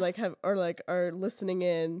him and like are listening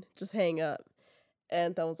in, just hang up.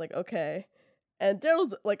 And Thelma's like, okay. And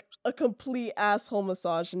Daryl's like a complete asshole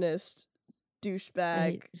misogynist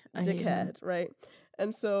douchebag dickhead, right?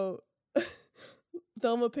 And so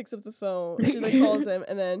Thelma picks up the phone. She like calls him,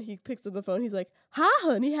 and then he picks up the phone. He's like, "Hi,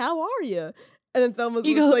 honey, how are you?" And then Thelma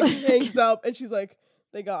just like hangs up, and she's like,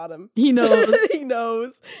 "They got him. He knows. He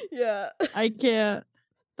knows." Yeah. I can't.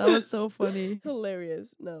 That was so funny.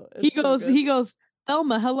 Hilarious. No. He goes,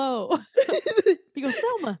 Thelma, hello. He goes,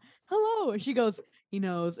 Thelma, hello. And she goes, he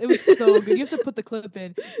knows. It was so good. You have to put the clip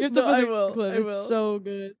in. You have to put the clip. It's so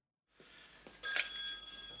good.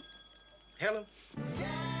 Hello.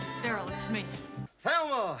 Daryl, it's me.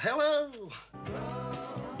 Thelma, hello.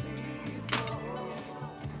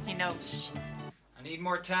 He knows. I need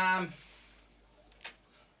more time.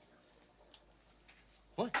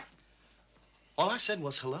 What? All I said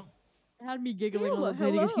was hello. It had me giggling a little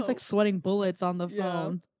bit because he's like sweating bullets on the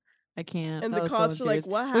phone. I can't. And the cops are like,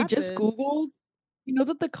 what happened? We just Googled. You know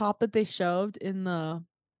that the cop that they shoved in the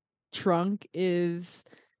trunk is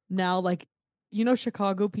now like, you know,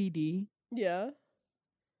 Chicago PD? Yeah.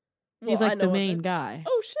 He's like the main guy.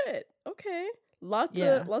 Oh shit. Okay. Lots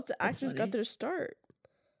of actors got their start.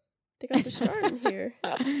 They got their start in here.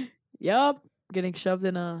 Yup. Getting shoved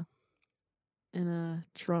in a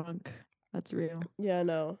trunk. That's real. Yeah, I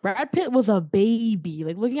know. Brad Pitt was a baby.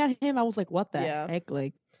 Like looking at him, I was like, what the heck?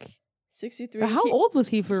 Like 63. But how old was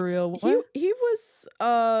he for real? He was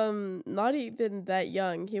not even that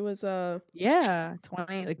young. He was 20,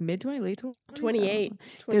 like mid 20, late 20. 28.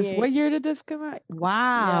 Because what year did this come out?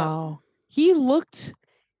 Wow. Yeah. He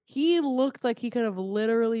looked like he could have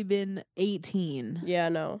literally been 18. Yeah,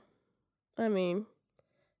 no. I mean,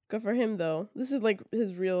 good for him though. This is like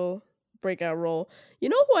his real breakout role. You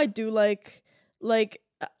know who I do like? Like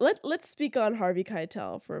let's speak on Harvey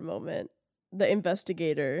Keitel for a moment. The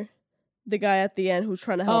investigator. The guy at the end who's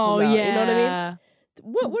trying to help him out. Yeah. You know what I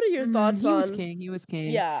mean? What are your thoughts on... He was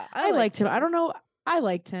king. Yeah. I liked him. I don't know. I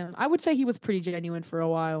liked him. I would say he was pretty genuine for a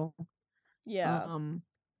while. Yeah.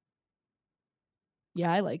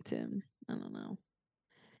 Yeah, I liked him. I don't know.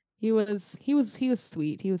 He was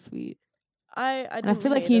sweet. He was sweet. I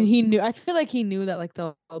feel like he knew. I feel like he knew that like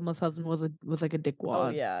the almost husband was like a dickwad. Oh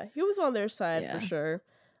yeah, he was on their side for sure.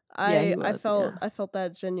 I felt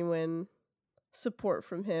that genuine support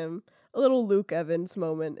from him. A little Luke Evans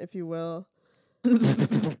moment, if you will.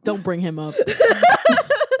 Don't bring him up.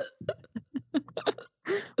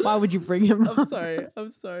 Why would you bring him up? I'm sorry.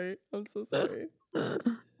 I'm so sorry.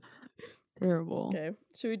 Terrible. Okay.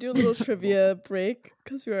 Should we do a little trivia break?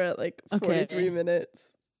 Because we were at like 43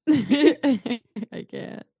 minutes. I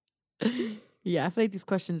can't. Yeah, I feel like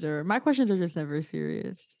my questions are just never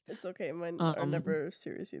serious. It's okay. Mine are never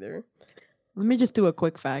serious either. Let me just do a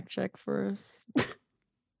quick fact check first.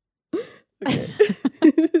 Okay.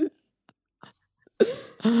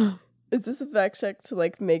 Is this a fact check to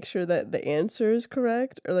like make sure that the answer is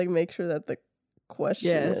correct or like make sure that the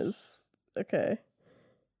question is okay?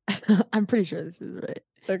 I'm pretty sure this is right.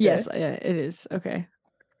 Okay. Yes, yeah, it is. Okay.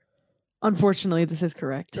 Unfortunately, this is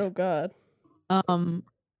correct. Oh God.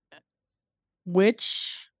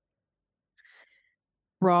 Which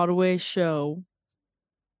Broadway show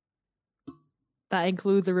that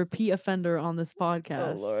includes a repeat offender on this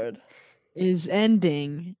podcast Oh Lord. is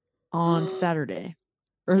ending on Saturday?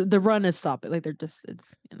 Or the run is stopping. Like they're just,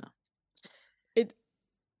 it's, you know. It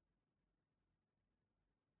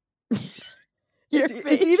Your it's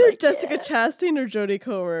face, either I Jessica can't. Chastain or Jodie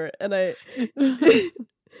Comer, and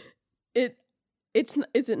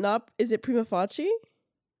is it not? Is it Prima Facie?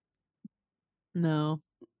 No.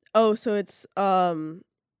 Oh, so it's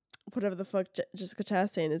whatever the fuck Jessica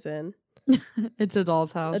Chastain is in. It's a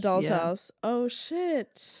Doll's House. A Doll's yeah. House. Oh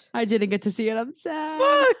shit. I didn't get to see it. I'm sad.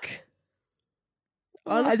 Fuck.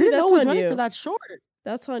 Honestly, I didn't know that's it was on running you. for that short.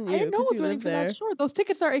 That's on I you didn't know it because was you running live for that there. short. Those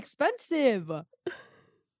tickets are expensive.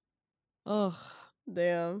 Ugh.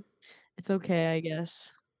 Damn. It's okay, I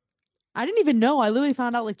guess. I didn't even know. I literally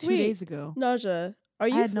found out like 2 days ago. Naja, are I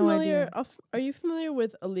you had no familiar? idea. Are you familiar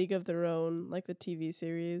with A League of Their Own, like the TV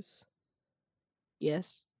series?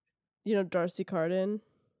 Yes. You know Darcy Carden?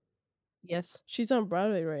 Yes. She's on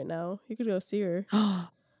Broadway right now. You could go see her.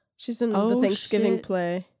 She's in the Oh, Thanksgiving shit.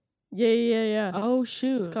 play. Yeah. Oh,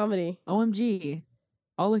 shoot. It's a comedy. OMG.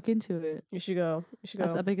 I'll look into it. You should go.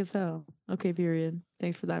 That's epic as hell. Okay, period.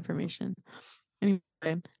 Thanks for that information. Anyway,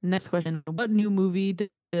 next question. What new movie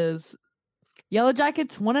does Yellow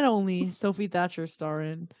Jackets one and only Sophie Thatcher star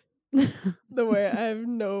in? The way I have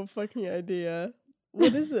no fucking idea.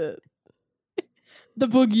 What is it? The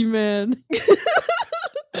Boogeyman.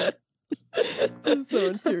 This is so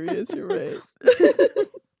unserious. You're right.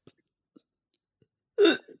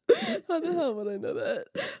 How the hell would I know that?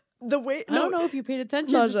 I don't know if you paid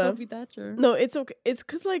attention to Sophie Thatcher. No, it's okay. It's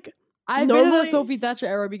because like I've been in the Sophie Thatcher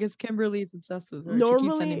era because Kimberly is obsessed with her. She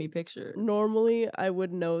keeps sending me pictures. Normally, I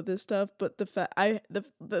would know this stuff, but the fact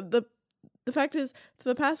is, for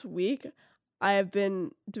the past week, I have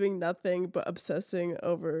been doing nothing but obsessing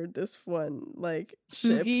over this one like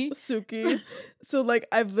Suki. So like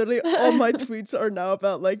I've literally all my tweets are now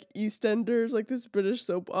about like EastEnders, like this British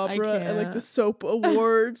soap opera, and like the soap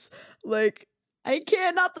awards. Like I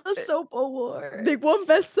can't, not the soap awards. They won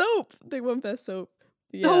best soap.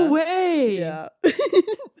 Yeah. No way. Yeah.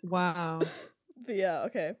 Wow. But yeah,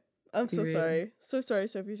 okay. I'm so sorry. So sorry,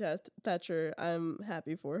 Sophie Thatcher. I'm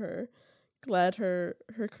happy for her. Glad her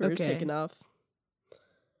career's taken off.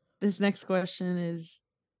 This next question is,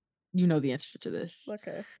 you know the answer to this.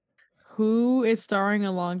 Okay. Who is starring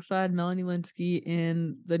alongside Melanie Linsky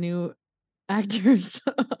in the new Actors?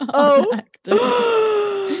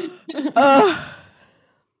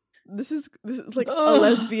 This is like a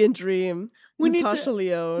lesbian dream. Natasha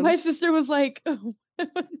Lyonne. My sister was like,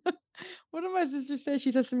 what did my sister say?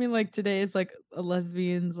 She said something like, today is like a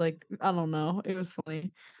lesbian's, like, I don't know. It was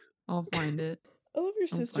funny. I'll find it. I love your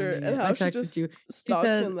sister and how she just stalks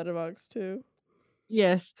you in Letterboxd too.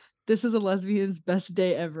 Yes, this is a lesbian's best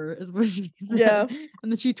day ever, is what she said. Yeah.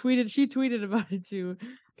 And then she tweeted about it too.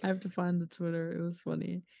 I have to find the Twitter. It was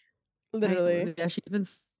funny. Literally. Yeah, she's been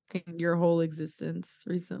stalking your whole existence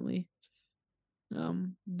recently.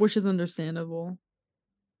 Which is understandable.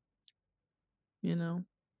 You know.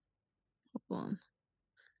 Hold on.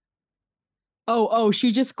 Oh,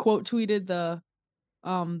 she just quote tweeted the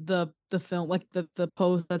film, like the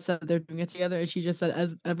post that said they're doing it together, and she just said,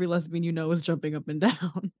 as every lesbian you know is jumping up and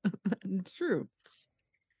down. And it's true.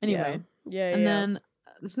 Anyway. Yeah. And then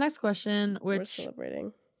this next question, which we're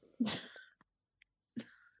celebrating.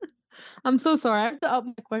 I'm so sorry. I have to up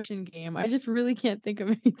my question game. I just really can't think of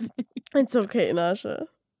anything. It's okay, Nasha.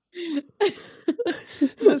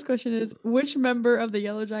 This question is, which member of the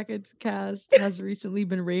Yellow Jackets cast has recently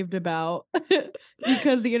been raved about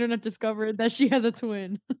because the internet discovered that she has a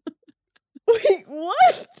twin? Wait,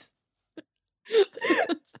 what?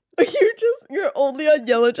 You're only on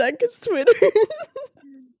Yellow Jackets Twitter.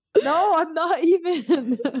 No, I'm not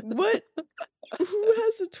even. What? Who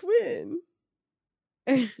has a twin?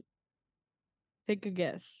 Take a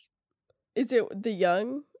guess. Is it the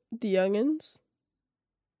youngins?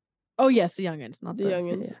 Oh yes, the youngins, not the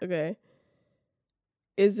youngins. Yeah. Okay.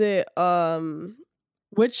 Is it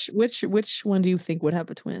which one do you think would have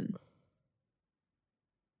a twin?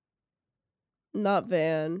 Not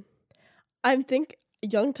Van. I'm think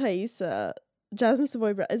young Thaisa. Jasmine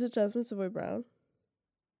Savoy Brown. Is it Jasmine Savoy Brown?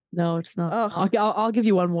 No, it's not. I'll give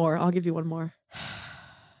you one more.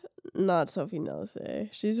 Not Sophie Nelson.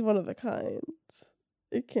 She's one of a kind.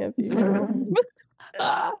 It can't be her.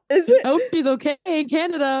 Is it? I hope she's okay in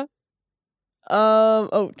Canada.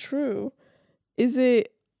 Oh, true. Is it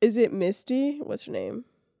Misty? What's her name?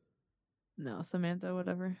 No, Samantha,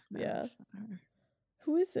 whatever. No, yeah.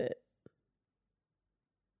 Who is it?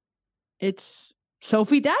 It's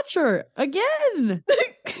Sophie Thatcher again.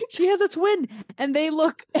 She has a twin, and they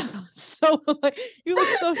look so like you look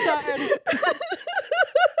so tired.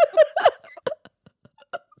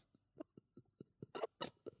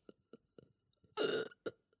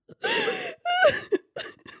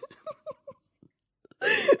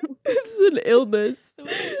 This is an illness.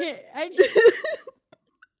 This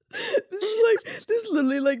is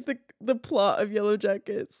literally like the plot of Yellow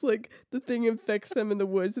Jackets. Like the thing infects them in the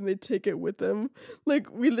woods and they take it with them. Like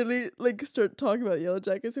we literally like start talking about Yellow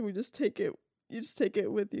Jackets and we just take it. You just take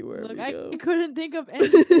it with you wherever you go. I couldn't think of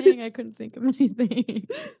anything.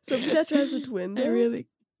 Sophie Thatcher has a twin. Though? I really.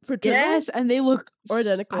 Fraternal? Yes, and they look or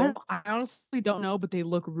identical. I honestly don't know, but they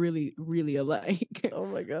look really, really alike. Oh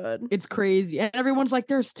my god, it's crazy, and everyone's like,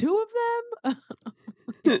 "There's two of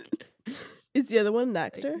them." Is the other one an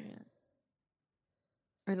actor?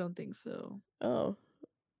 I don't think so. Oh,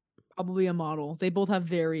 probably a model. They both have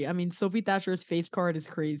very. I mean, Sophie Thatcher's face card is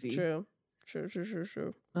crazy. True.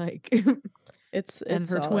 Like. It's and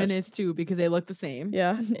her solid. Twin is too because they look the same.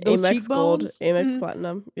 Yeah, those Amex cheekbones, gold, Amex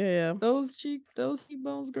platinum. Yeah. Those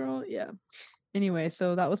cheekbones, girl. Yeah. Anyway,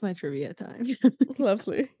 so that was my trivia time.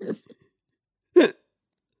 Lovely.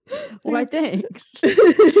 Why? Thanks. I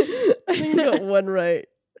think you got one right.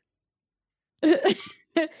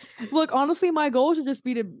 Look, honestly, my goal should just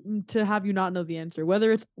be to have you not know the answer,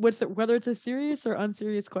 whether it's a serious or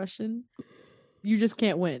unserious question. You just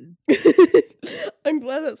can't win. I'm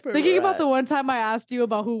glad that's where thinking about the one time I asked you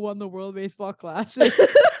about who won the World Baseball Classic.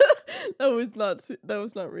 that was not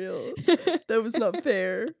real. That was not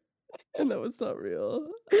fair. And that was not real.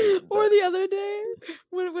 Or the other day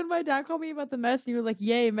when my dad called me about the Mets and you were like,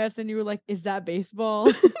 "Yay, Mets," and you were like, "Is that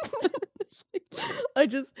baseball?"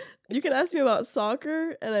 You can ask me about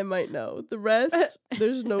soccer and I might know. The rest,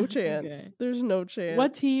 there's no chance. Okay. There's no chance.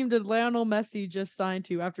 What team did Lionel Messi just sign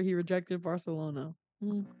to after he rejected Barcelona?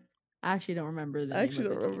 I actually don't remember the name of don't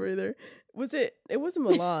remember team. either. It wasn't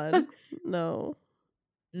Milan. No.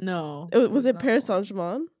 Was it Paris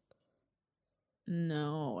Saint-Germain?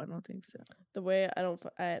 No, I don't think so. The way I don't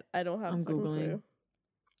have I'm Googling. Clue.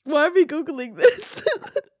 Why are we Googling this?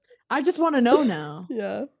 I just want to know now.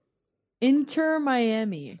 Yeah. Inter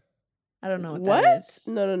Miami. I don't know what that is.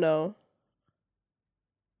 No.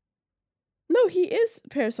 No, he is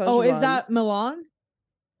Paris Saint-Germain. Oh, is that Milan?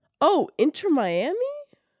 Oh, Inter Miami?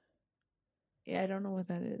 Yeah, I don't know what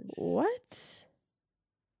that is. What?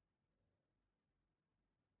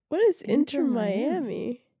 What is Inter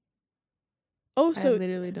Miami? Oh, so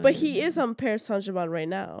but he is on Paris Saint-Germain right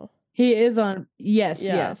now. He is on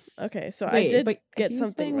yes. Okay, so I did get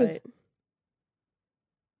something right.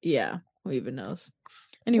 Yeah, who even knows?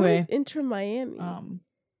 Anyway, what is Inter Miami?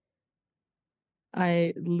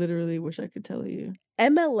 I literally wish I could tell you.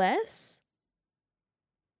 MLS?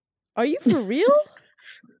 Are you for real?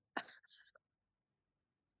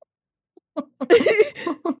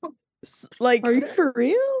 Like, are you for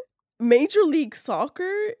real? Major League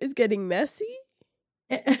Soccer is getting Messi?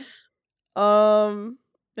 They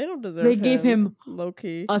don't deserve They gave him low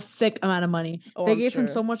key a sick amount of money. Oh, they gave him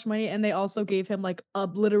so much money, and they also gave him like a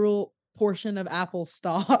literal portion of Apple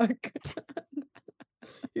stock.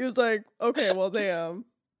 He was like, okay, well, damn.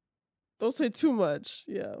 Don't say too much.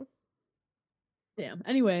 Yeah. Damn.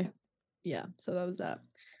 Anyway, yeah, so that was that.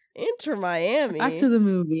 Inter Miami. Back to the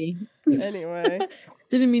movie. Anyway.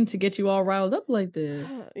 Didn't mean to get you all riled up like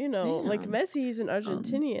this. You know, like Messi's an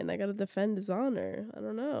Argentinian. I gotta defend his honor. I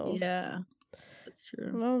don't know. Yeah, that's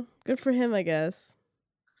true. Well, good for him, I guess.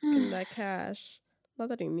 Getting that cash. Not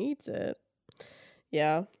that he needs it.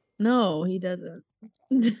 Yeah. No, he doesn't.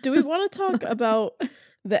 Do we want to talk about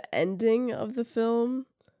the ending of the film?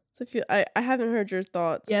 I haven't heard your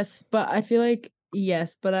thoughts. Yes, but I feel like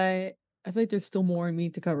I feel like there's still more in me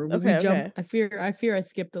to cover. Okay, we jumped. I fear I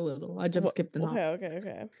skipped a little. I skipped and hopped.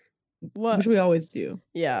 Okay. What? Which we always do.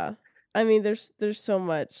 Yeah. I mean, there's so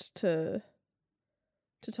much to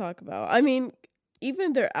talk about. I mean,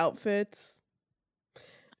 even their outfits.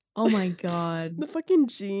 Oh my god. The fucking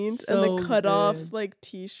jeans and the cut off like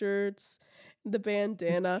t-shirts, the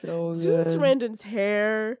bandana. It's so Susan Sarandon's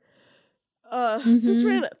hair. Susan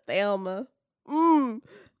Sarandon, Thelma.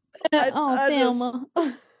 Thelma.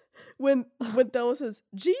 When Thelma says,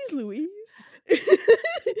 "Geez, Louise."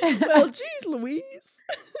 Well, geez, Louise.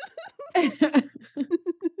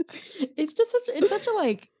 It's such a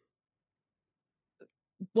like,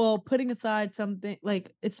 well, putting aside something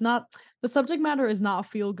like it's not, the subject matter is not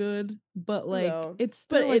feel good, but like it's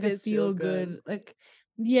still like a feel good. Like,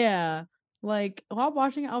 yeah. Like while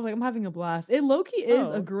watching it, I was like, I'm having a blast. It low-key is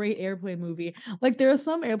a great airplane movie. Like there are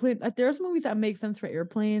some movies that make sense for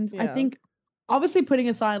airplanes. Yeah. I think obviously putting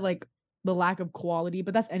aside like the lack of quality,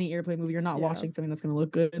 but that's any airplane movie. You're not Yeah. watching something that's gonna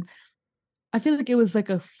look good. I feel like it was like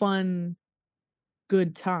a fun,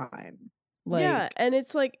 good time. Yeah, Like, and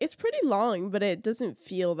it's like it's pretty long, but it doesn't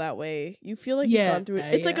feel that way. You feel like you've yeah, gone through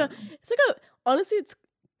it. It's like yeah. honestly, it's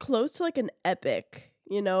close to like an epic,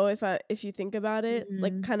 you know, if you think about it,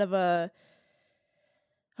 like Mhm. kind of a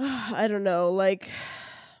I don't know, like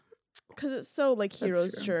cuz it's so like That's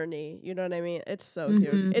hero's true. journey, you know what I mean? It's so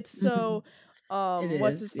hero. Mhm, It's so It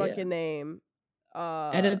what's is, his yeah. fucking name?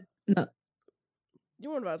 No, You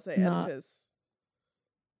weren't about to say not Oedipus.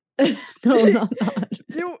 no, not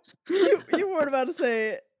you weren't about to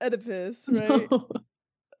say Oedipus, right? no,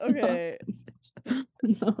 Okay.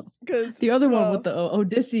 no. Cuz The other one with well, the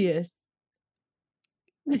Odysseus.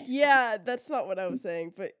 yeah, that's not what I was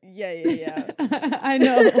saying, but yeah. I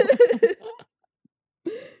know.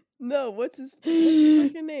 No, what's his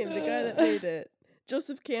fucking name? The guy that made it.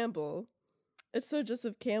 Joseph Campbell. It's so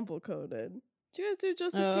Joseph Campbell coded. Do you guys do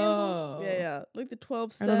Joseph Campbell? Oh, Yeah. Like the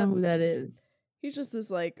 12 I don't know step. who that is. He's just this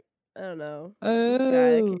like, I don't know. This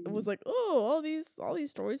guy that Oh, was like, "Oh, all these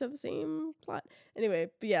stories have the same plot." Anyway,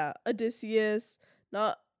 but yeah, Odysseus,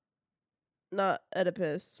 not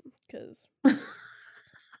Oedipus cuz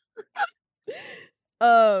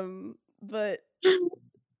but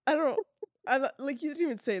I don't like you didn't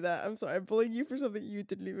even say that. I'm sorry. I'm bullying you for something you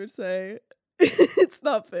didn't even say. It's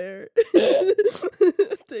not fair. I'm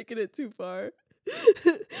taking it too far.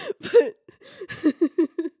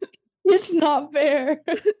 But it's not fair.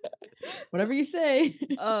 Whatever you say.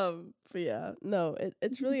 but yeah, no,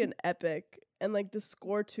 it's really an epic. And like the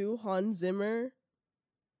score too, Hans Zimmer,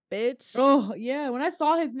 bitch. Oh yeah, when I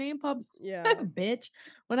saw his name pop, Yeah. bitch.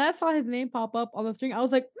 When I saw his name pop up on the screen, I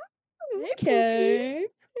was like, Hey, okay,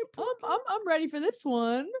 Pookie. I'm ready for this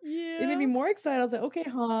one. It made me Yeah. more excited. I was like, okay,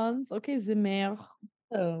 Hans, okay, Zimmer.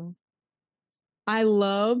 Oh, I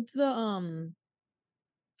loved the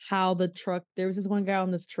how the truck. There was this one guy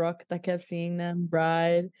on this truck that kept seeing them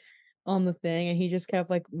ride on the thing, and he just kept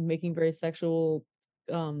like making very sexual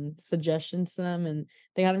suggestions to them, and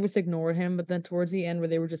they kind of just ignored him. But then towards the end, where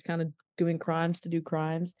they were just kind of doing crimes to do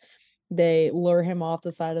crimes, they lure him off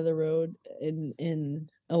the side of the road in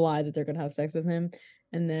a lie that they're gonna have sex with him,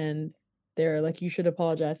 and then they're like, you should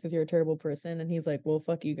apologize because you're a terrible person, and he's like, well,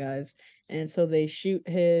 fuck you guys. And so they shoot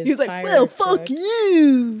his He's like, tire well, fuck truck.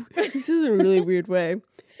 you. He says it in a really weird way.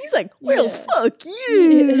 He's like, well, Yeah. fuck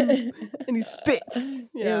you. And he spits. Ew,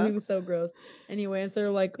 Yeah. he was so gross. Anyway, and so they're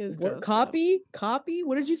like, He was what gross, copy? Copy?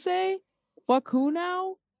 What did you say? Fuck who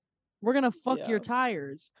now? We're gonna fuck your Yeah.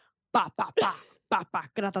 tires. Ba ba ba ba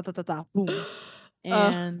ba da boom. Uh,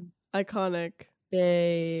 And iconic.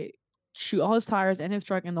 they shoot all his tires and his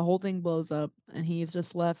truck, and the whole thing blows up, and he's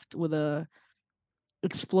just left with a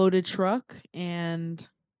exploded truck and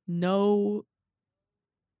no,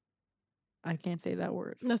 I can't say that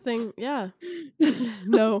word. Nothing. Yeah.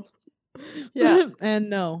 No. Yeah. And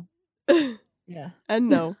no. Yeah. And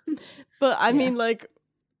no. But I Yeah. mean, like,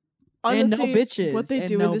 And no honestly, bitches. what they And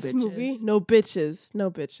do no in this movie, bitches. no bitches.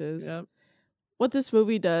 No bitches. Yep. What this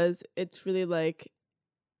movie does, it's really like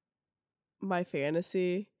my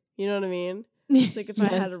fantasy. You know what I mean? It's like if I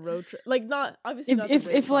had a road trip, like not obviously not the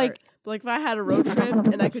rape part, but like if I had a road trip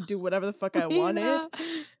and I could do whatever the fuck I wanted, Yeah.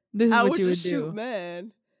 This is I what would you would just shoot do.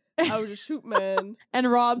 man. I would just shoot man.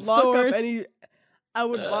 And rob Lock stores. up any. I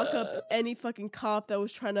would lock up any fucking cop that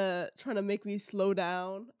was trying to make me slow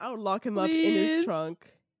down. I would lock him up in his Please. trunk.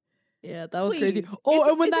 Yeah, that was crazy. Please. Oh, It's-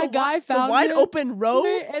 and when it's that guy the found wide him, open road,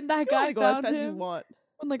 wait, and that you guy wanna go as found fast as you him. want.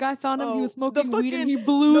 When the guy found him, he was Oh, the smoking weed, and fucking- he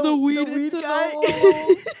blew the no, weed the weed into guy. the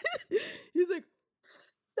hole. He's like,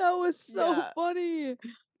 That was so Yeah. funny.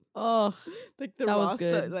 Oh, like the That was Rasta,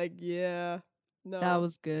 good. like yeah, no, that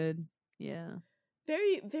was good. Yeah,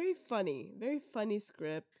 very very funny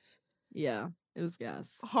script. yeah, it was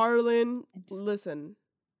gas. Harlan, listen,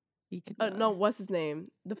 He could. no, what's his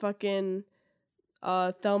name? The fucking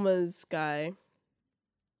Thelma's guy.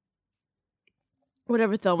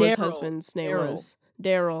 Whatever Thelma's Daryl. husband's name Daryl. was.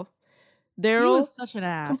 Daryl. He Daryl, was such an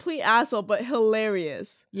ass. complete asshole, but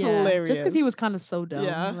hilarious. Yeah, Hilarious. just because he was kind of so dumb.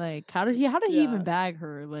 Yeah. Like, how did he Yeah. even bag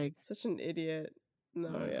her? Like, Such an idiot. No,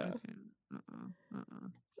 yeah.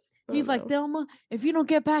 He's like, Thelma, if you don't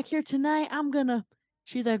get back here tonight, I'm gonna.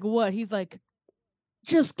 She's like, what? He's like,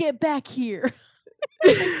 just get back here.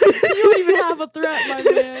 You don't even have a threat,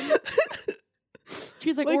 my man.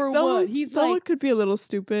 She's like, or what? He's Thelma like, could be a little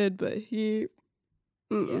stupid, but he.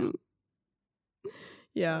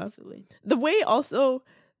 Yeah. Silly. The way also,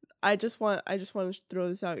 I just want to throw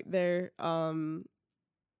this out there.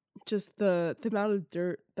 Just the amount of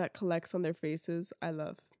dirt that collects on their faces, I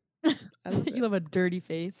love. I love You it. love a dirty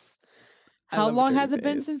face. How love a long dirty has it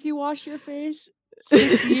been face. since you washed your face?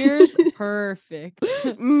 6 years? Perfect.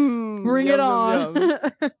 Bring it on. Yum.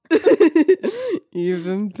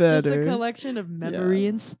 Even better. Just a collection of memory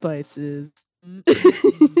and spices.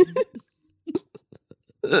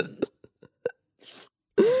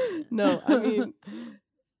 No, I mean,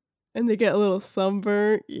 and they get a little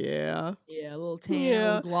sunburnt. Yeah. Yeah, a little tan,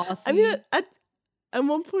 a little glossy. I mean, at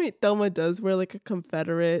one point, Thelma does wear like a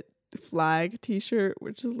Confederate flag T-shirt,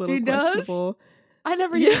 which is a little questionable. I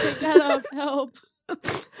never even picked that up. Help.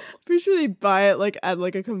 Pretty sure they buy it like at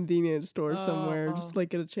like a convenience store somewhere, just like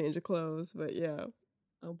get a change of clothes. But yeah.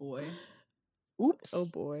 Oh boy. Oops. Oh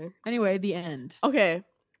boy. Anyway, the end. Okay.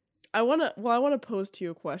 I wanna pose to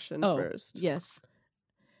you a question first. Yes.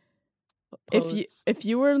 If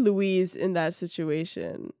you were Louise in that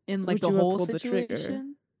situation, in like would the you whole have pulled situation, the trigger?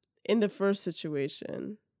 In the first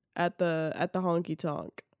situation, at the honky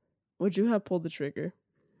tonk, would you have pulled the trigger?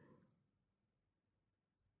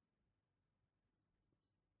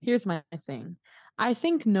 Here's my thing. I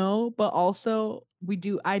think no, but also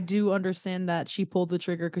I do understand that she pulled the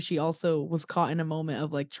trigger because she also was caught in a moment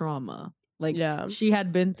of like trauma. Like she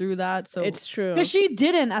had been through that. So it's true. Because she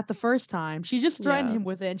didn't at the first time. She just threatened him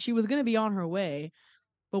with it and she was gonna be on her way.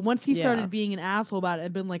 But once he started being an asshole about it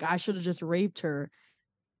and been like, I should have just raped her,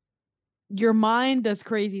 your mind does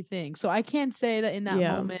crazy things. So I can't say that in that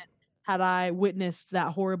moment had I witnessed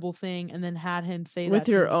that horrible thing and then had him say with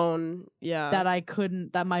that your to me, own, that I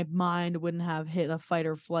couldn't, that my mind wouldn't have hit a fight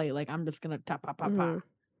or flight. Like I'm just gonna tap, pop, pop, pop.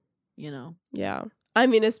 You know? Yeah. I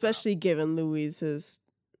mean, especially given Louise's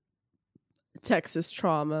Texas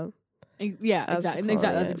trauma. Yeah, exactly.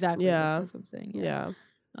 That's exactly that's what I'm saying. Yeah.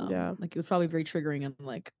 Like it was probably very triggering and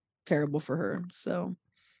like terrible for her. So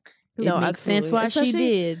it no, makes sense why she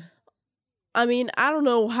did. I mean, I don't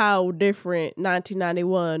know how different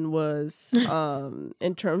 1991 was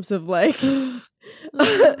in terms of like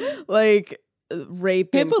like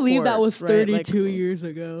rape. Can't believe that was 32 like, years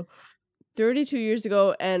ago. 32 years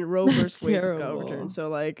ago, and Roe vs. Wade just got overturned. So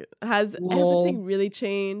like has anything really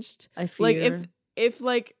changed? I fear. Like if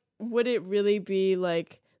like would it really be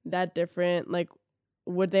like that different? Like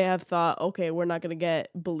would they have thought, okay, we're not gonna get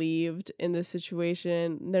believed in this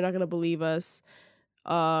situation, they're not gonna believe us,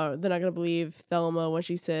 they're not gonna believe Thelma when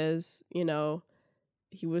she says, you know,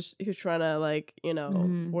 he was trying to like, you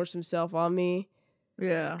know, force himself on me.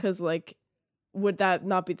 Yeah. Because like, would that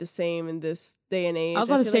not be the same in this day and age? I was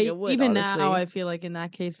about to say, like it would, even honestly. now, I feel like in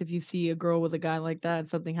that case, if you see a girl with a guy like that and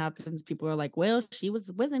something happens, people are like, well, she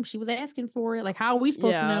was with him. She was asking for it. Like, how are we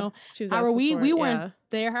supposed to know? How are we? We weren't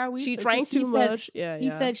there. How are we? She drank too much. Yeah, He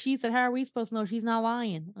said, she said, how are we supposed to know she's not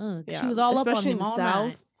lying? She was all especially up on him all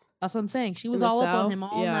night. That's what I'm saying. She was all up on him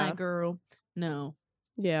all night, girl. No.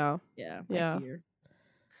 Yeah. I fear.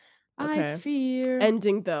 Okay. I fear.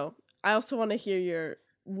 Ending, though. I also want to hear your...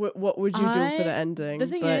 What would you do for the ending? The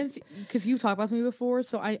thing is, because you've talked about to me before,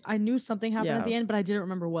 so I knew something happened at the end, but I didn't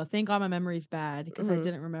remember what. Thank God my memory's bad because I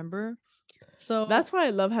didn't remember. So that's why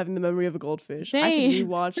I love having the memory of a goldfish. Same. I can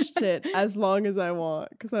rewatch it as long as I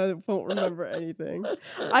want because I won't remember anything.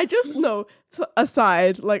 I just know.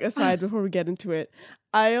 Aside before we get into it,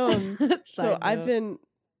 I've been.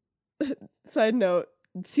 Side note: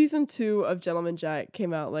 season 2 of Gentleman Jack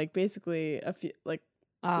came out like basically a few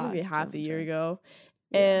maybe half a year ago.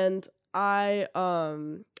 And I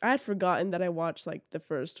had forgotten that I watched like the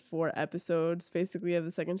first 4 episodes basically of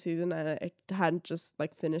the second season, and I hadn't just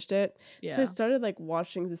like finished it. So I started like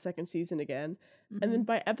watching the second season again, and then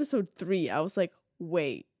by episode 3 I was like,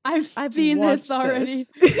 wait, I've seen this already.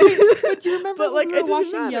 But do you remember but, when we were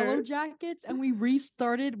watching Yellow Jackets and we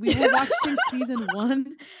restarted? We were watching season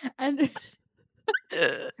 1 and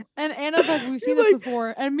Anna's like, we've seen this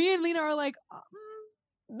before, and me and Lena are like,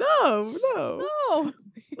 no.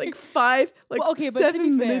 Like 5, but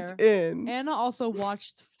 7 minutes in. Anna also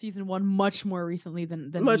watched season 1 much more recently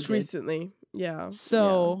than much recently. Yeah.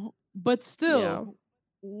 So, but still,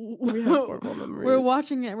 we have horrible memories. We're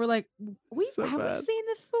watching it. We're like, we seen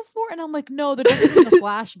this before? And I'm like, no, they're just in a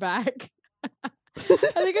flashback. I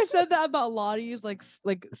think I said that about Lottie's like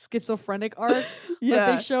schizophrenic arc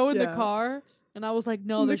that they show in the car. And I was like,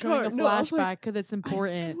 no, they're showing a flashback because it's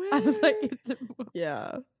important. I was like, it's important.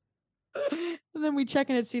 Yeah. And then we check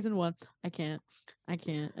in at season 1. I can't.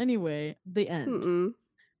 Anyway, the end.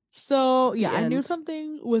 So, yeah, I knew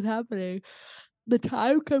something was happening. The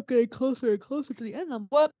time kept getting closer and closer to the end.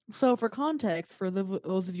 So, for context, for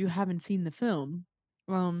those of you who haven't seen the film,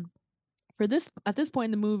 at this point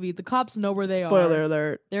in the movie, the cops know where they are. Spoiler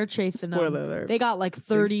alert. They're chasing them. Spoiler alert. They got like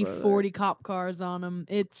 30, 40 cop cars on them.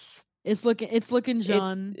 It's looking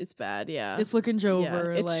John. It's bad, yeah. It's looking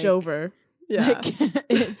Jover. Yeah, it's Jover. Yeah. Like,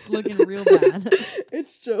 it's looking real bad.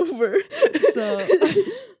 It's Jover.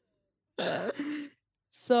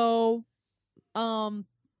 So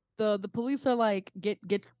the police are like, get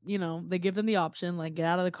they give them the option, like, get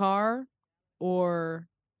out of the car, or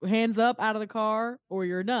hands up out of the car, or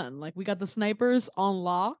you're done. Like, we got the snipers on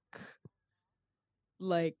lock.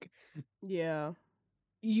 Like, yeah.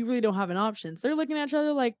 You really don't have an option. So they're looking at each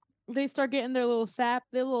other, like, they start getting their little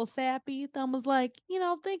sappy. Thelma's like,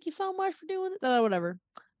 thank you so much for doing it. Whatever.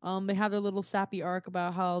 They have their little sappy arc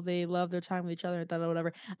about how they love their time with each other.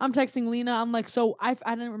 Whatever. I'm texting Lena. I'm like, so I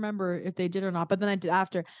didn't remember if they did or not, but then I did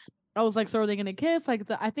after. I was like, so are they gonna kiss? Like,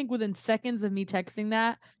 I think within seconds of me texting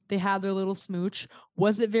that, they had their little smooch.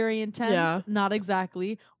 Was it very intense? Yeah. Not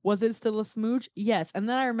exactly. Was it still a smooch? Yes. And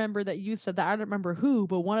then I remember that you said that, I don't remember who,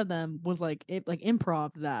 but one of them was like,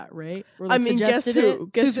 improv that, right? Or like, I mean, guess who?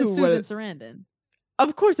 Guess who? Susan Sarandon.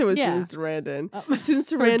 Of course, it was Yeah. Susan Sarandon. Her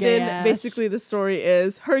Susan gay Sarandon. ass. Basically, the story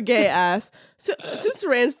is her gay ass. Susan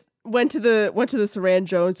Sarandon went to the Saran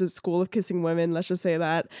Jones School of Kissing Women. Let's just say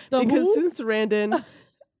that because who? Susan Sarandon.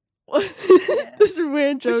 The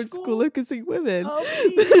Saran Jones School of Kissing Women.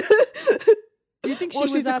 Do you think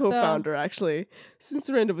she's a co-founder, actually.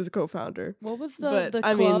 Susan Sarandon was a co-founder. What was the club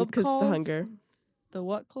I mean, because called? the hunger. The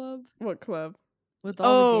what club? What club? With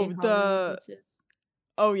all the gay Hollywood bitches.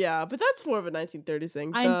 Oh yeah, but that's more of a 1930s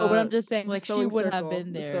thing. I know, but I'm just saying, like, she would have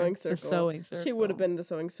been The there. sewing circle. The sewing circle. She would have been the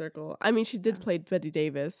sewing circle. I mean, she did play Betty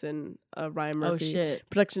Davis in Ryan Murphy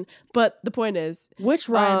production. But the point is, which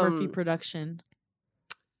Ryan Murphy production?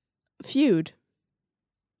 Feud,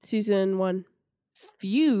 season 1.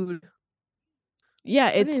 Feud. Yeah,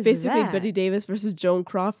 it's basically that? Betty Davis versus Joan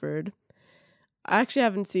Crawford. I actually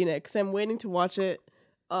haven't seen it because I'm waiting to watch it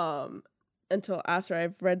until after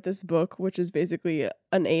I've read this book, which is basically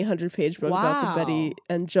an 800-page book about the Betty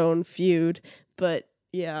and Joan feud. But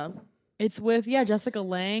yeah, it's with Jessica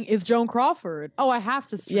Lange. It's Joan Crawford. Oh, I have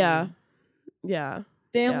to stream. Yeah.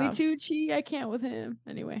 Stanley Tucci. I can't with him.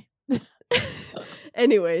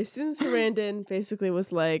 Anyway, Susan Sarandon basically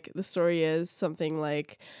was like, the story is something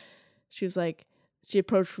like, she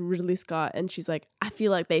approached Ridley Scott and she's like, I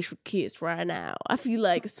feel like they should kiss right now. I feel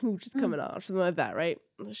like a smooch is coming on, something like that, right?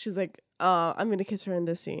 She's like, I'm gonna kiss her in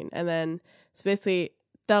this scene. And then so basically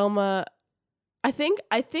Thelma, I think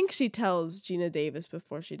she tells Gina Davis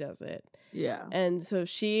before she does it. Yeah. And so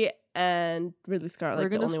she and Ridley Scott are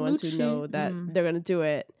like the only ones who know that they're gonna do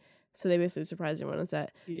it. So they basically surprise everyone on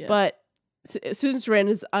set. Yeah. But Susan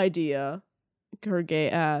Sarandon's idea, her gay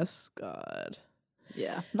ass, God.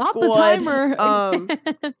 Yeah. Not the timer.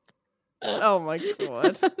 Oh my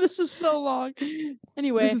God. This is so long.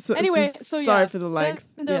 Anyway, so sorry for the length.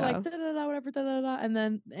 And they're like, da-da-da, whatever, da-da-da. And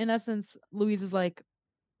then in essence, Louise is like,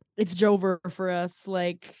 it's Jover for us.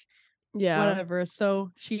 Like, whatever. So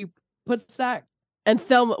she puts that. And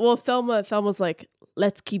Thelma's like,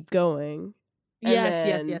 let's keep going. And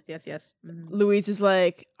yes. Mm-hmm. Louise is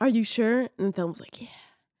like, are you sure? And Thelma's like, yeah.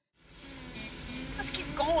 Let's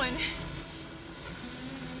keep going.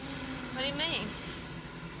 What do you mean?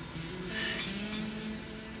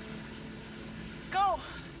 Go.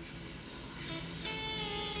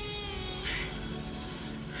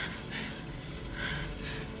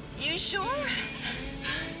 You sure?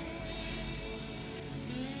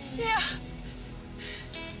 Yeah.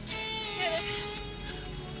 Get it.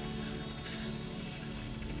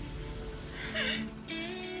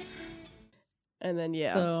 And then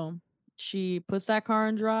so she puts that car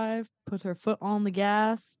in drive, puts her foot on the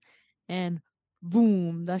gas, and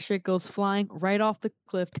boom, that shit goes flying right off the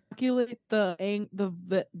cliff. Calculate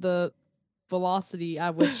the velocity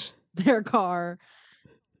at which their car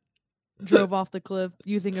drove off the cliff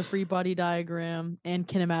using a free body diagram and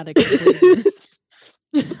kinematic equations.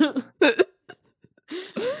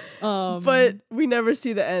 But we never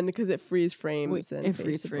see the end because it freeze frames and it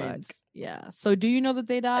freeze frames. Yeah. So do you know that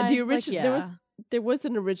they died? The original there was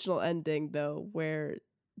an original ending though where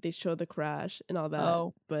they show the crash and all that.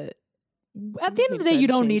 Oh. But at the end of the day, you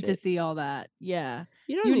don't need to see all that. Yeah.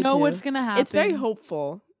 You know what's gonna happen. It's very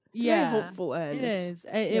hopeful. It's a very hopeful end. It is.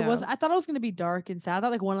 It was. I thought it was gonna be dark and sad. I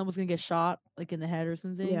thought like one of them was gonna get shot like in the head or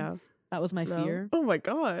something. Yeah. That was my fear. Oh my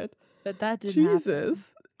God. But that didn't happen.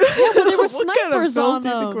 Yeah, but there were snipers on them.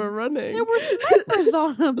 Do you think we're running? There were snipers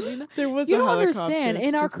on them. There was you a don't helicopter. Understand.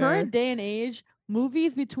 In our current day and age,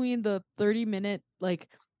 movies between the 30-minute, like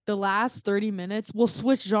the last 30 minutes, will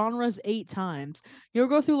switch genres 8 times. You'll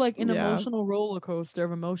go through like an emotional roller coaster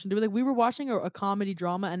of emotion. Like we were watching a comedy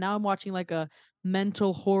drama, and now I'm watching like a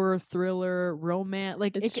mental horror thriller romance.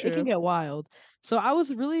 Like it can get wild. So I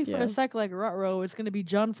was really for a sec like, ruh-roh, it's gonna be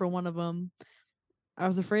Jun for one of them. I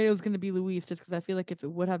was afraid it was going to be Louise just because I feel like if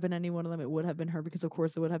it would have been any one of them, it would have been her because, of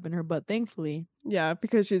course, it would have been her. But thankfully. Yeah,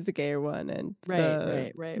 because she's the gayer one and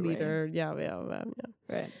the leader. Right. Yeah.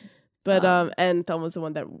 Right. But, and Thelma's the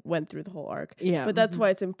one that went through the whole arc. Yeah. But that's why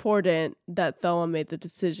it's important that Thelma made the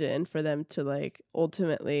decision for them to, like,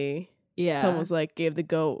 ultimately. Yeah. Thelma's like, gave the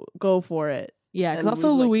go for it. Yeah, because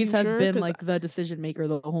also Louise has been, like, the decision maker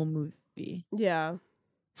the whole movie. Yeah.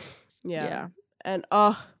 Yeah. And,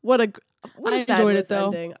 what a I enjoyed it though.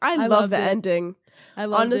 Ending. I love the ending. I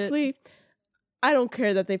loved Honestly, it. I don't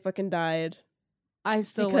care that they fucking died. I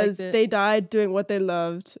still because liked it. They died doing what they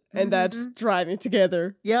loved, and that's driving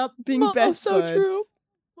together. Yep, being best so buds. True.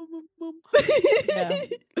 Yeah,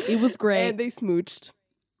 it was great. And they smooched.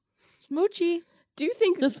 Smoochy. Do you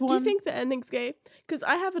think the ending's gay? Because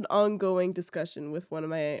I have an ongoing discussion with one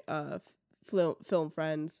of my film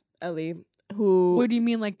friends, Ellie, who. What do you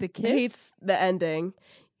mean, like the kiss? Hates the ending.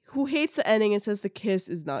 Who hates the ending and says the kiss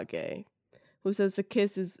is not gay. Who says the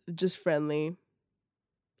kiss is just friendly.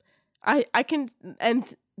 I can, and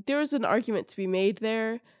there's an argument to be made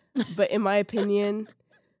there, but in my opinion,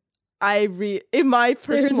 in my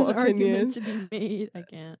personal opinion, argument to be made. I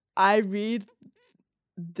can't. I read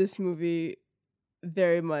this movie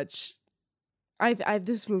very much.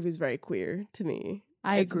 This movie is very queer to me.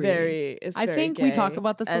 I agree. I think we talk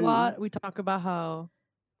about this a lot. We talk about how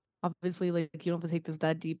obviously, like, you don't have to take this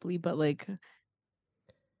that deeply, but like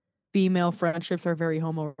female friendships are very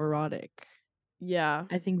homoerotic. Yeah.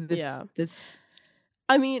 I think this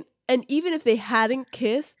I mean, and even if they hadn't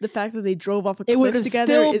kissed, the fact that they drove off a cliff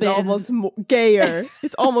together is almost gayer.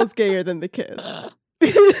 It's almost gayer than the kiss.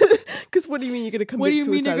 Because what do you mean you're going to commit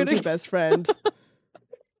suicide with your best friend?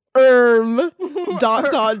 There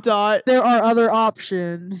are other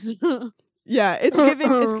options. Yeah, it's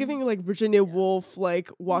giving like Virginia Woolf, like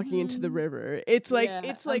walking into the river. It's like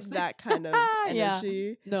that kind of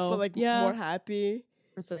energy. No, but like more happy.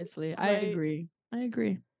 Precisely. Right? I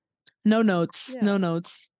agree. No notes. Yeah. No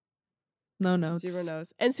notes. 0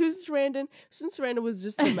 notes. And Susan Sarandon was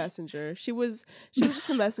just the messenger. She was just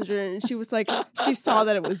the messenger, and she was like, she saw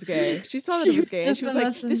that it was gay. She saw that it was gay, and she was like,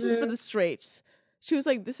 messenger. This is for the straights. She was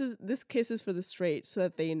like, this kiss is for the straights, so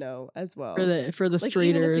that they know as well. For the like,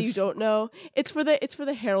 straighters. Even if you don't know, it's for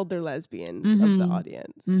the herald their lesbians of the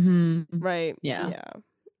audience. Mm-hmm. Right? Yeah.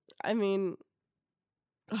 I mean,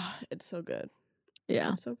 it's so good.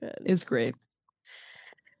 Yeah. It's so good. It's great.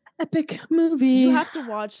 Epic movie. You have to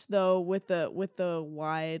watch though with the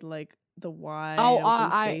wide, like the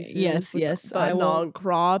wide. Yes. I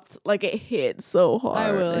non-cropped. Like it hits so hard.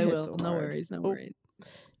 I will. So no worries.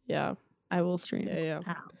 Yeah. I will stream. Yeah.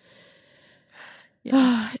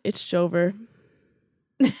 Yeah. It's Jover.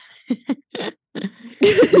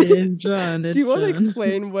 It's John. Do you want to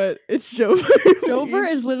explain what it's Jover? Jover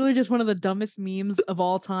is literally just one of the dumbest memes of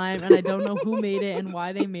all time, and I don't know who made it and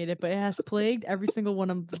why they made it, but it has plagued every single one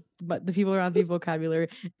of the people around the vocabulary.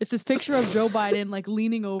 It's this picture of Joe Biden like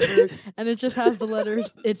leaning over, and it just has the letters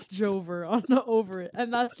 "It's Jover" over it,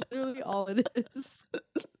 and that's literally all it is.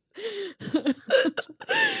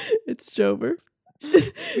 It's Jover.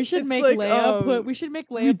 We should make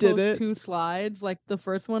Leia post 2 slides. Like the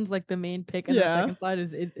first one's like the main pick, and the second slide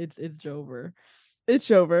is it's Jover. It's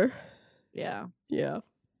Jover. Yeah. Yeah.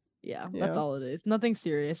 That's all it is. Nothing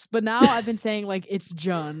serious. But now I've been saying like it's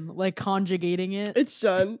Jun, like conjugating it. It's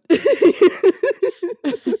Jun.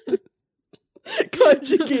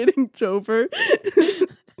 Conjugating Jover.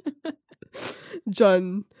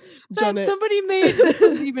 Jun. Somebody made this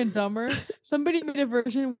is even dumber. Somebody made a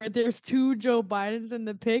version where there's 2 Joe Bidens in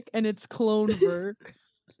the pic and it's Clonever.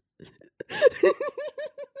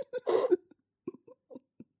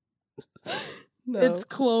 No. It's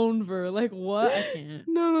Clonever. Like what? I can't.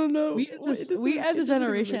 No. We as a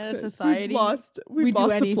generation and a society, we lost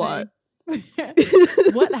the plot.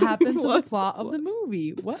 What happened to the plot of the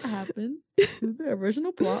movie? What happened to the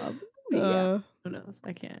original plot of the movie? Who knows?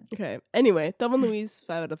 I can't. Okay. Anyway, Thelma and Louise,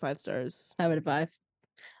 5 out of 5 stars. 5 out of 5.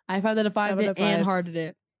 I 5 out of 5 it and hearted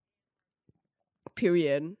it.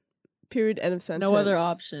 Period. End of sentence. No other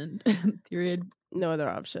option. Period. No other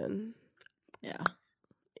option. Yeah.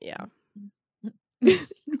 Yeah. We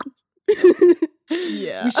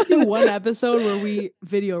should do one episode where we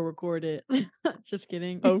video record it. Just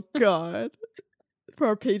kidding. Oh God. For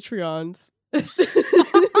our Patreons.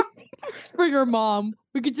 For your mom.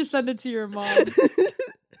 We could just send it to your mom.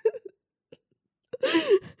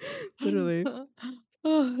 Literally. For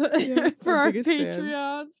our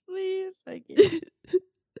Patreons, please. Thank you.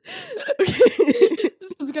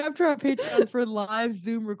 Subscribe to our Patreon for live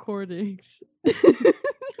Zoom recordings.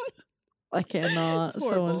 I cannot.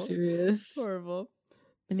 So unserious. Horrible.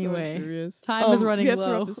 Anyway, time is running we have low.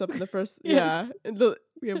 to wrap this up in the first. Yes.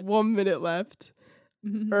 We have 1 minute left.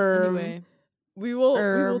 Anyway, we will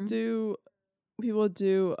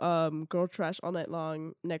do Girl Trash All Night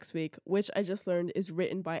Long next week, which I just learned is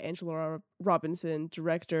written by Angela Robinson,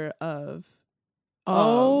 director of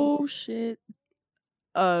shit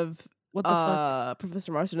of what the fuck,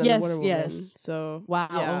 Professor Marston and the Wonder Woman. So wow,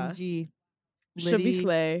 yeah. OMG, Should be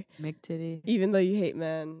slay. McTitty. Even though you hate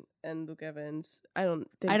men and Luke Evans, I don't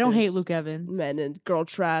hate Luke Evans. Men and Girl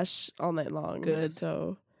Trash All Night Long. Good.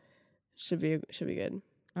 So should be good.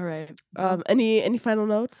 All right. Any final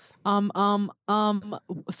notes?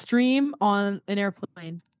 Stream on an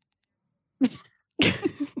airplane.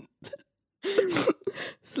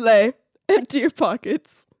 Slay. Empty your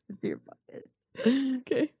pockets. Empty your pocket.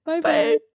 Okay. Bye.